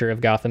nature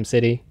of Gotham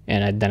City,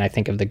 and then I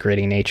think of the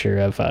gritty nature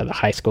of the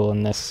high school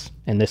in this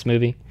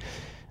movie.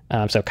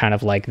 So kind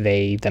of like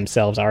they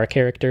themselves are a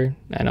character.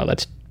 I know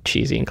that's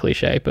cheesy and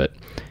cliche, but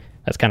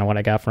that's kind of what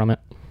I got from it.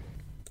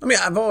 I mean,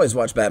 I've always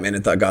watched Batman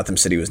and thought Gotham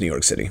City was New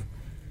York City,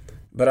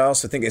 but I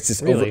also think it's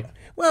this really.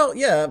 Well,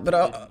 yeah, but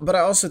I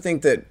also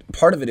think that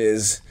part of it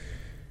is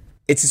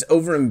it's this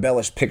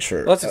over-embellished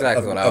picture. Well, that's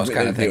exactly what I was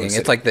kind of thinking.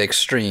 It's like the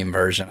extreme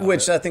version of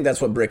Which it. I think that's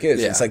what Brick is.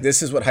 Yeah. It's like,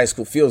 this is what high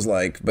school feels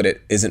like, but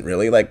it isn't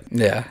really. Like,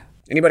 yeah.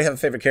 Anybody have a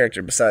favorite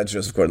character besides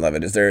Joseph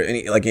Gordon-Levitt? Is there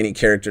any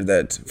character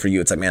that, for you,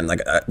 it's like, man,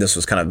 like this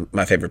was kind of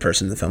my favorite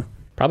person in the film?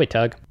 Probably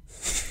Tug.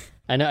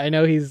 I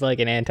know he's like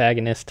an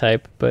antagonist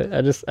type, but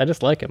I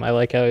just like him. I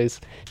like how he's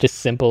just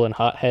simple and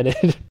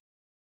hot-headed.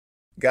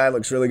 Guy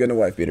looks really good in a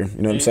wife beater.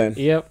 You know what I'm saying?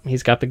 Yep,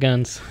 he's got the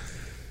guns.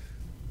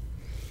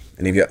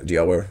 And do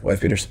y'all wear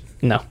wife beaters?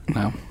 No.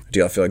 Do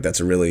y'all feel like that's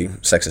a really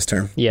sexist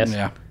term? Yes.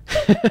 Yeah.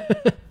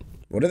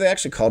 What are they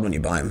actually called when you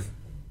buy them?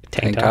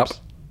 Tank tops.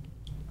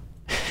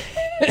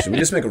 Should we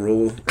just make a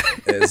rule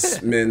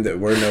as men that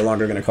we're no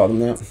longer going to call them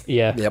that?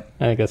 Yeah. Yep.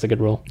 I think that's a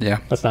good rule. Yeah.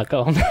 Let's not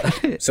call them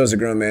that. So as a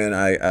grown man,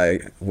 I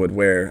would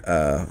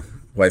wear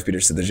wife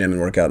beaters to the gym and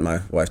work out, and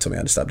my wife told me I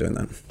had to stop doing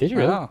that. Did you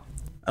really? Wow.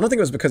 I don't think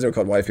it was because they were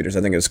called wife beaters.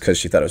 I think it was because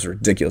she thought it was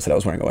ridiculous that I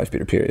was wearing a wife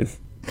beater, period.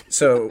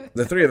 So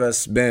the three of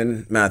us,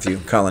 Ben, Matthew,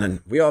 Colin, and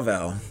we all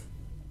vow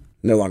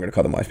no longer to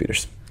call them wife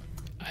beaters.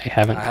 I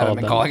haven't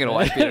been calling it a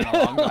wife beater in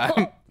a long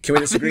time. Can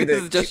we disagree This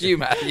that is just you,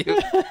 Matthew.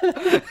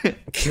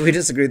 Can we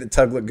disagree that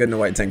Tug looked good in a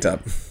white tank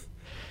top?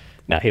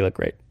 No, he looked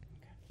great.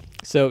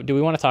 So do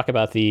we want to talk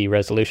about the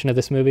resolution of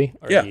this movie?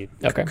 Yeah.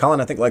 Okay. Colin,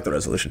 I think, liked the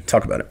resolution.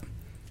 Talk about it.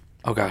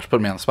 Oh gosh, put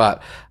me on the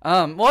spot.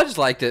 Well, I just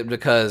liked it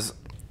because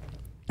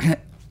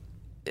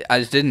I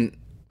just didn't.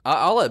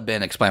 I'll let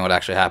Ben explain what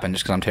actually happened,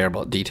 just because I'm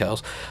terrible at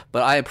details.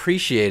 But I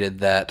appreciated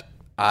that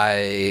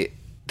I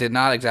did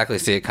not exactly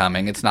see it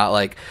coming. It's not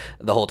like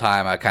the whole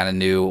time I kind of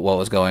knew what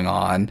was going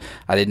on.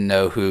 I didn't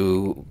know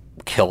who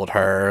killed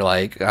her.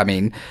 Like, I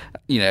mean,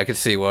 I could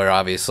see where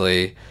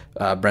obviously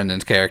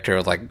Brendan's character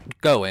was like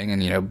going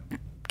and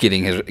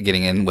getting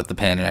in with the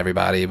pen and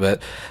everybody,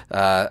 but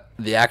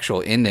the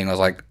actual ending was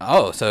like,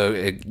 oh, so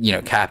it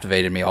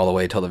captivated me all the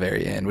way till the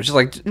very end, which is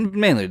like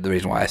mainly the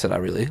reason why I said I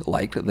really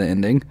liked the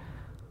ending.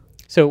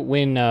 So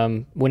when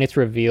it's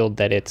revealed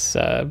that it's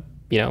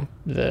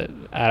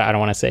I don't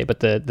want to say, but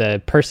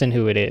the person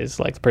who it is,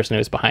 like the person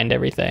who's behind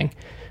everything.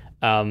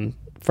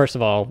 First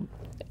of all,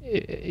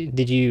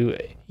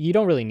 you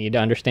don't really need to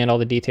understand all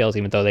the details,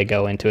 even though they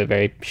go into it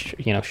very,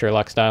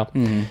 Sherlock style.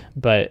 Mm-hmm.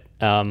 But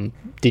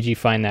did you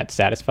find that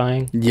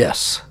satisfying?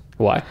 Yes.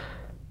 Why?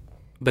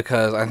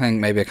 Because I think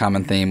maybe a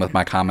common theme with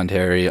my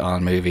commentary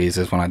on movies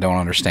is when I don't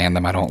understand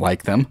them, I don't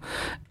like them.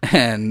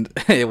 And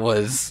it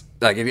was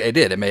like,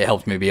 it may have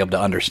helped me be able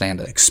to understand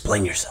it.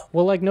 Explain yourself.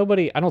 Well, like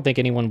I don't think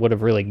anyone would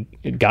have really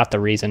got the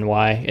reason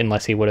why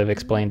unless he would have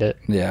explained it.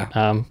 Yeah.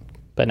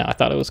 But no, I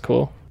thought it was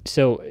cool.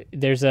 So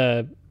there's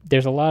a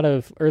lot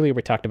of, earlier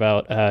we talked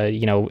about,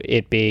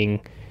 it being,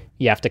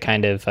 you have to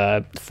kind of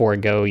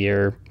forego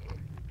your,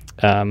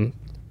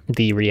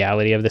 the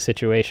reality of the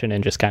situation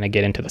and just kind of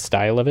get into the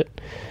style of it.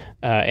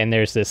 And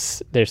there's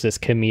this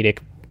comedic,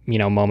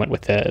 moment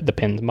with the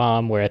Pin's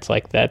mom where it's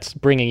like, that's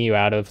bringing you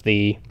out of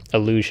the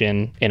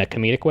illusion in a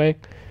comedic way.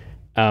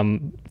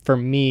 For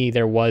me,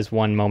 there was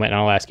one moment, and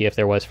I'll ask you if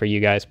there was for you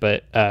guys,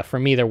 but for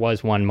me, there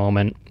was one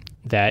moment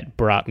that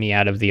brought me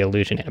out of the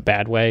illusion in a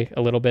bad way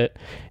a little bit,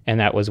 and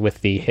that was with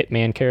the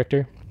hitman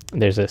character.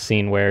 There's a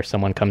scene where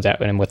someone comes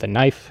at him with a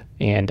knife,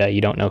 and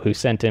you don't know who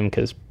sent him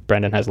because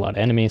Brendan has a lot of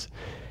enemies,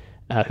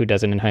 who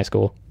doesn't in high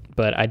school.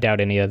 But I doubt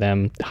any of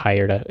them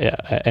hired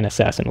an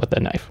assassin with a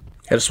knife.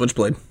 He had a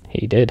switchblade.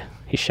 He did.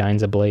 He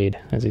shines a blade,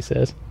 as he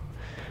says.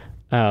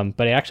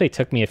 But it actually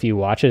took me a few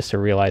watches to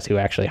realize who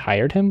actually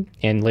hired him,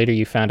 and later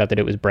you found out that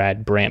it was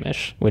Brad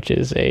Bramish, which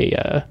is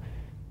the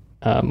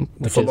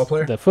football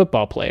player? The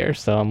football player.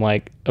 So I'm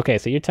like, okay,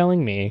 so you're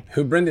telling me...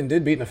 Who Brendan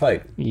did beat in a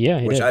fight. Yeah,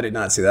 he Which did. I did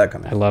not see that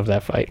coming. I love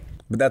that fight.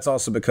 But that's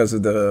also because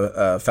of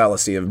the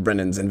fallacy of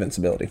Brendan's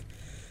invincibility.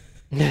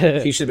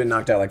 He should have been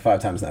knocked out like 5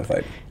 times in that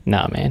fight.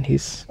 Nah, man,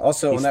 he's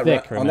also he's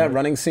on that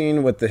running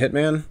scene with the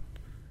hitman.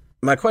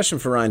 My question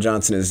for Rian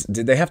Johnson is: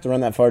 did they have to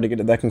run that far to get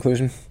to that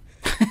conclusion?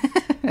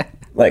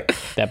 Like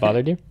that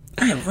bothered you?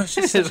 It was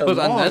just such a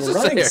long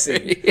running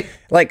scene.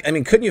 Like, I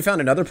mean, couldn't you have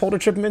found another pole to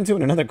trip him into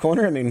in another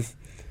corner? I mean,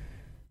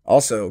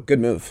 also good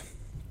move.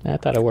 I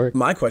thought it worked.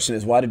 My question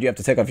is, why did you have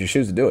to take off your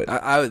shoes to do it?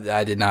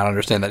 I did not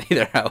understand that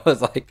either. I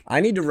was like,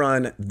 I need to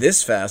run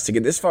this fast to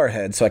get this far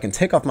ahead so I can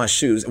take off my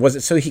shoes. Was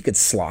it so he could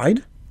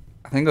slide?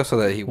 I think that's so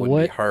that he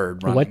wouldn't be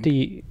heard running. What do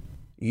you...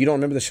 You don't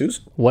remember the shoes?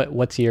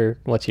 What's your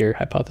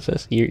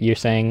hypothesis? You're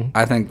saying...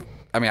 I don't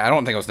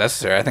think it was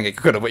necessary. I think he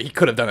could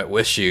have done it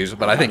with shoes,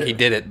 but I think he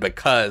did it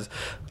because,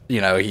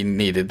 he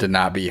needed to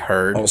not be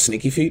heard. Oh,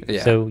 sneaky feet?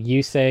 Yeah. So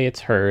you say it's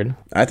heard.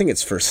 I think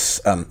it's for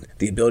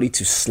the ability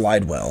to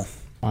slide well.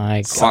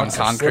 My God. On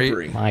concrete?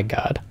 Slippery. My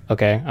God.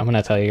 Okay, I'm going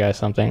to tell you guys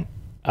something.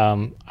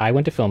 I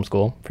went to film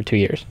school for 2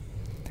 years.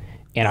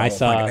 And I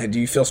saw... Do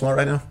you feel smart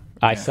right now?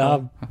 I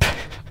saw...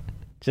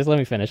 Just let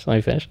me finish.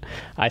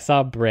 I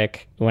saw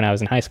Brick when I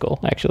was in high school,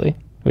 actually,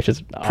 which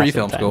is awesome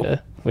pre-film school.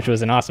 Which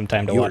was an awesome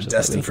time to You watch. were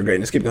destined for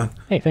greatness. Keep going.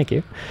 Hey, thank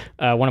you.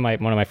 One of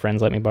my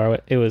friends let me borrow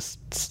it.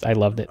 I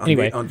loved it.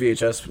 Anyway, on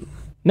VHS.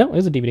 No, it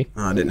was a DVD.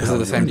 Oh, I didn't. Is it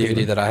the same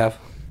DVD that I have?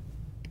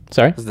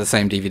 Sorry? Is it the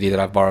same DVD that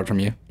I've borrowed from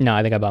you? No,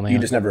 I think I bought my own. You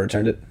just never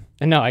returned it.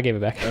 No, I gave it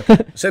back.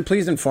 So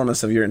please inform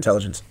us of your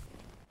intelligence.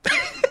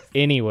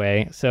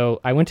 Anyway,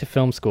 so I went to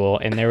film school,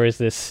 and there was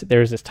this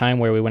time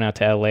where we went out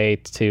to LA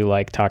to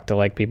like talk to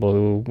like people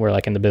who were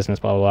like in the business,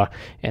 blah blah blah.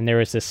 And there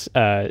was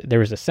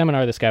a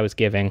seminar this guy was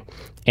giving,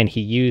 and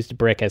he used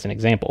Brick as an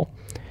example.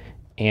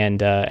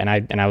 And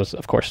I was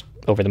of course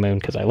over the moon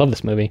because I love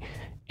this movie.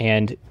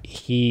 And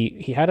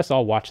he had us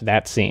all watch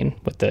that scene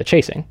with the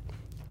chasing.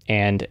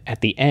 And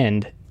at the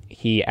end,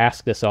 he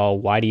asked us all,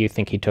 "Why do you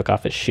think he took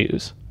off his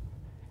shoes?"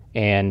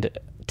 And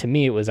to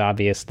me, it was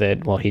obvious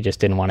that, well, he just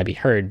didn't want to be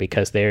heard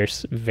because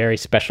there's very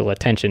special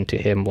attention to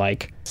him,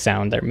 like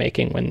sound they're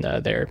making when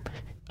their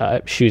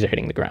shoes are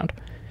hitting the ground.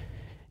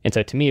 And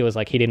so to me, it was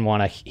like he didn't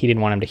want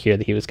him to hear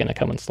that he was going to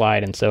come and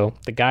slide. And so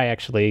the guy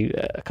actually,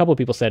 a couple of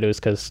people said it was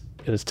because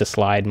it was to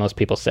slide. Most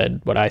people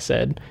said what I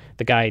said.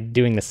 The guy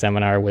doing the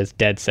seminar was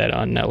dead set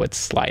on, no, it's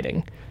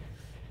sliding.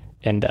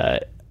 And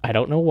I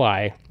don't know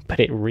why, but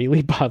it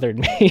really bothered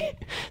me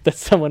that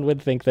someone would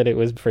think that it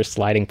was for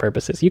sliding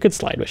purposes. You could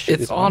slide with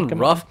shoes. It's on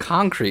rough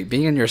concrete.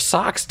 Being in your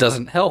socks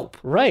doesn't help.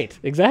 Right,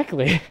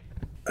 exactly.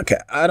 Okay,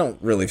 I don't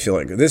really feel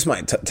like this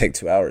might take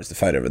 2 hours to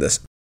fight over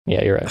this.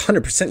 Yeah, you're right.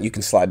 100% you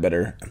can slide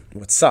better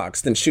with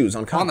socks than shoes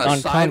on concrete. On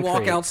the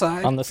sidewalk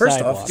outside? On the First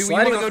sidewalk. off, Do we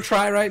want to go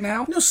try right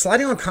now? No,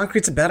 sliding on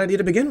concrete's a bad idea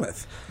to begin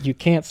with. You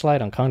can't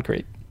slide on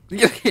concrete.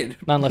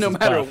 Unless it's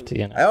buffed,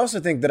 I also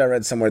think that I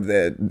read somewhere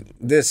that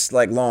this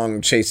like long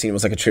chase scene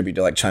was like a tribute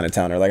to like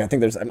Chinatown, or like I think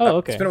there's.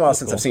 Okay. It's been a while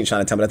since I've seen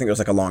Chinatown, but I think there was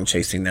like a long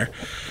chase scene there.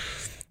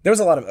 There was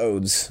a lot of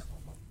odes.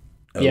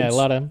 Yeah, a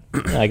lot of.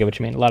 I get what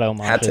you mean. A lot of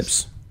homages. Hat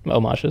tips.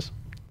 Homages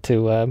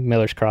to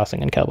Miller's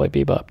Crossing and Cowboy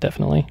Bebop,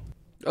 definitely.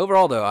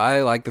 Overall, though,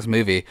 I like this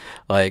movie.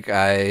 Like,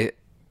 I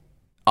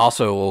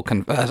also will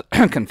confess,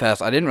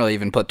 I didn't really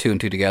even put 2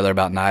 and 2 together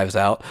about Knives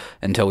Out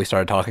until we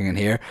started talking in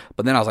here.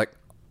 But then I was like,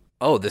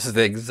 oh, this is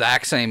the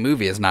exact same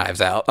movie as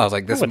Knives Out. I was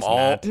like, this it's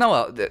all not.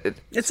 no,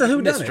 It's a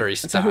whodunit. mystery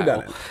It's a style.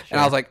 whodunit. Sure. And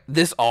I was like,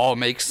 this all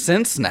makes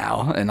sense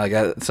now. And like,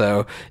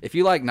 so if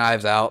you like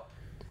Knives Out,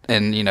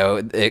 and you know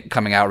it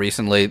coming out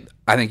recently,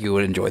 I think you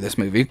would enjoy this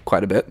movie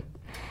quite a bit.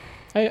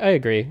 I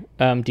agree.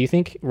 Do you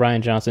think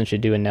Rian Johnson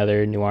should do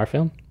another noir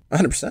film?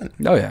 100%.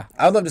 Oh yeah,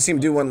 I would love to see him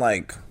do one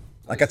like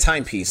a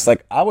timepiece.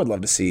 Like I would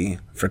love to see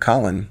for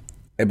Colin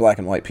a black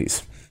and white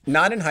piece.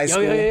 Not in high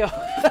school.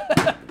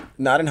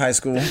 Not in high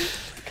school.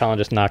 Colin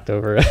just knocked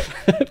over it.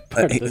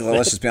 Well,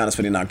 let's just be honest.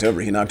 What he knocked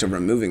over a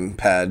moving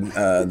pad.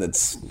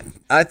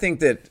 I think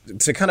that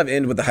to kind of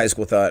end with the high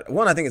school thought.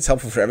 One, I think it's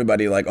helpful for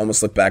everybody to like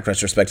almost look back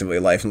retrospectively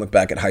at life and look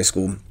back at high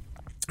school.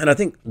 And I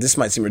think this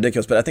might seem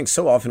ridiculous, but I think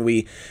so often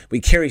we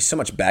carry so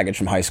much baggage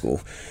from high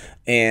school.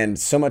 And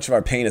so much of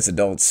our pain as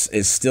adults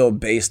is still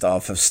based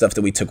off of stuff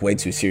that we took way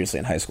too seriously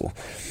in high school.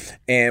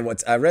 And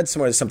what I read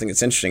somewhere, something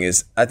that's interesting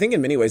is I think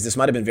in many ways this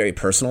might have been very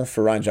personal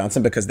for Rian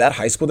Johnson because that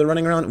high school they're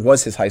running around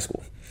was his high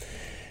school.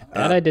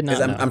 That I did not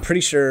know. I'm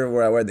pretty sure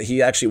where I read that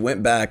he actually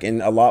went back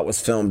and a lot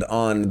was filmed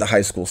on the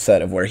high school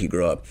set of where he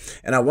grew up.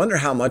 And I wonder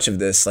how much of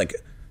this, like,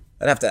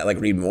 I'd have to like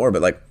read more,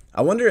 but like,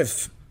 I wonder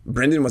if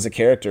Brendan was a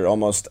character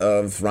almost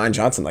of Rian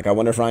Johnson. Like, I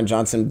wonder if Rian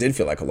Johnson did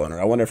feel like a loner.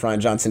 I wonder if Rian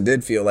Johnson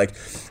did feel like,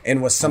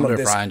 and was some of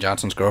this. If Rian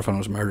Johnson's girlfriend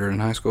was murdered in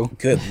high school.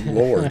 Good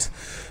Lord.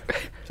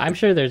 I'm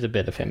sure there's a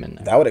bit of him in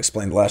there. That would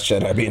explain The Last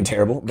Jedi being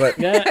terrible, but.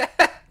 Yeah.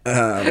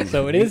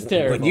 So it is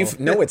terrible.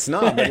 No, it's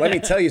not. But let me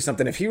tell you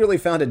something. If he really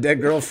found a dead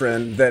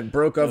girlfriend that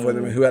broke up with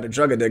him who had a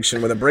drug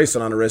addiction with a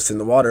bracelet on her wrist in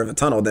the water of a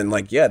tunnel, then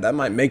like, yeah, that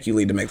might make you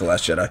lead to make The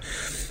Last Jedi.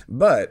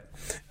 But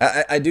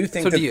I do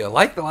think So do you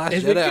like The Last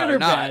Is Jedi it good or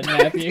not? bad,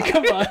 Matthew?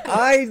 Come on.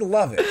 I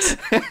love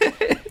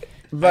it.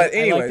 But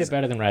anyways, I liked it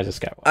better than Rise of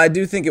Skywalker. I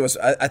do think it was.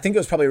 I think it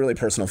was probably a really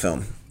personal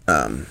film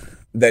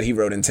that he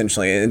wrote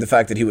intentionally, and the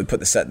fact that he would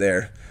put the set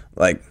there,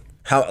 like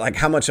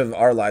how much of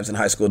our lives in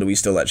high school do we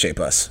still let shape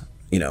us?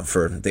 You know,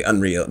 for the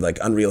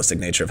unrealistic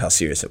nature of how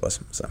serious it was.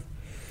 So,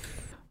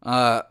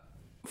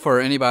 for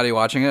anybody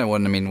watching it,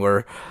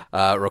 we're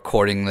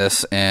recording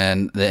this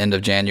in the end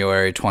of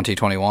January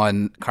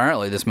 2021.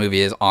 Currently, this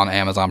movie is on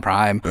Amazon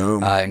Prime.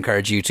 I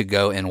encourage you to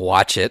go and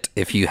watch it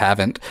if you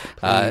haven't.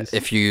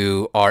 If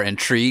you are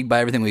intrigued by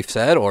everything we've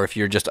said, or if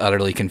you're just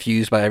utterly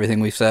confused by everything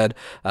we've said,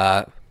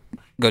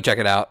 go check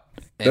it out.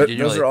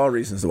 Those are all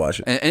reasons to watch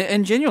it.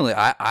 And genuinely,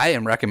 I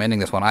am recommending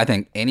this one. I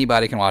think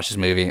anybody can watch this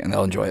movie and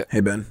they'll enjoy it.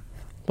 Hey, Ben.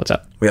 What's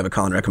up? We have a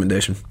Colin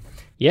recommendation.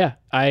 Yeah,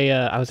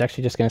 I was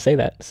actually just going to say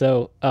that.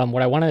 So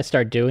what I want to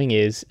start doing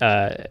is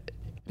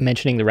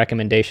mentioning the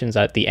recommendations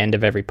at the end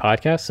of every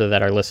podcast so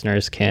that our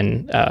listeners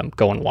can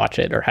go and watch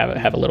it or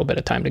have a little bit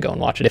of time to go and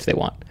watch it if they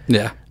want.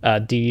 Yeah.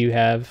 Do you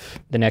have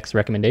the next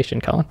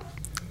recommendation, Colin?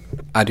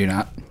 I do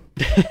not.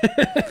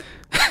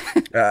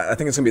 I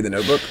think it's going to be The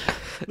Notebook.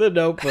 The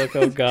Notebook,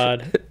 oh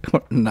God.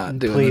 We're not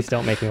doing Please this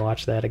don't make me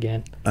watch that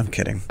again. I'm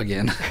kidding.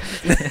 again.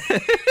 He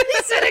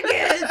said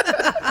again.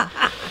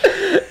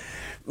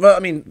 Well, I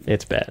mean,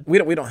 It's bad. we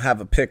don't have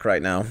a pick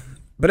right now,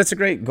 but it's a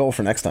great goal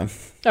for next time.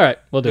 All right,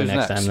 we'll do it Who's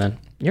next next? time then.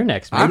 You're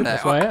next, I'm maybe.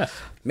 That's why I asked.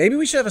 Maybe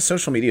we should have a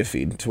social media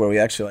feed to where we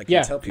actually can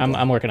Yeah, tell people.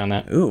 I'm working on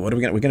that. Ooh, what are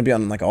we gonna? We're gonna be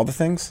on like all the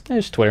things.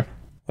 It's Twitter,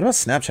 What about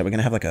Snapchat? We're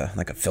gonna have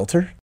like a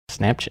filter.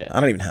 Snapchat. I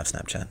don't even have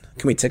Snapchat.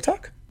 Can we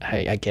TikTok?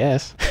 I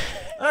guess.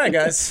 All right,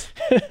 guys.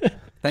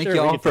 Thank Sure,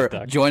 you we all can for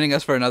TikTok. joining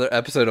us for another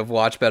episode of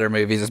Watch Better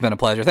Movies. It's been a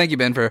pleasure. Thank you,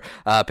 Ben, for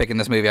picking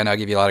this movie. I know I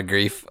give you a lot of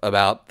grief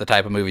about the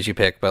type of movies you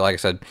pick, but like I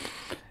said,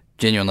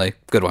 genuinely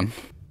good one.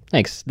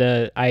 Thanks.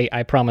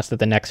 I promise that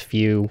the next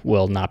few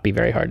will not be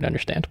very hard to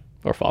understand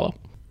or follow.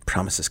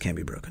 Promises can't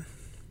be broken.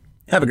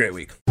 Have a great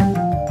week.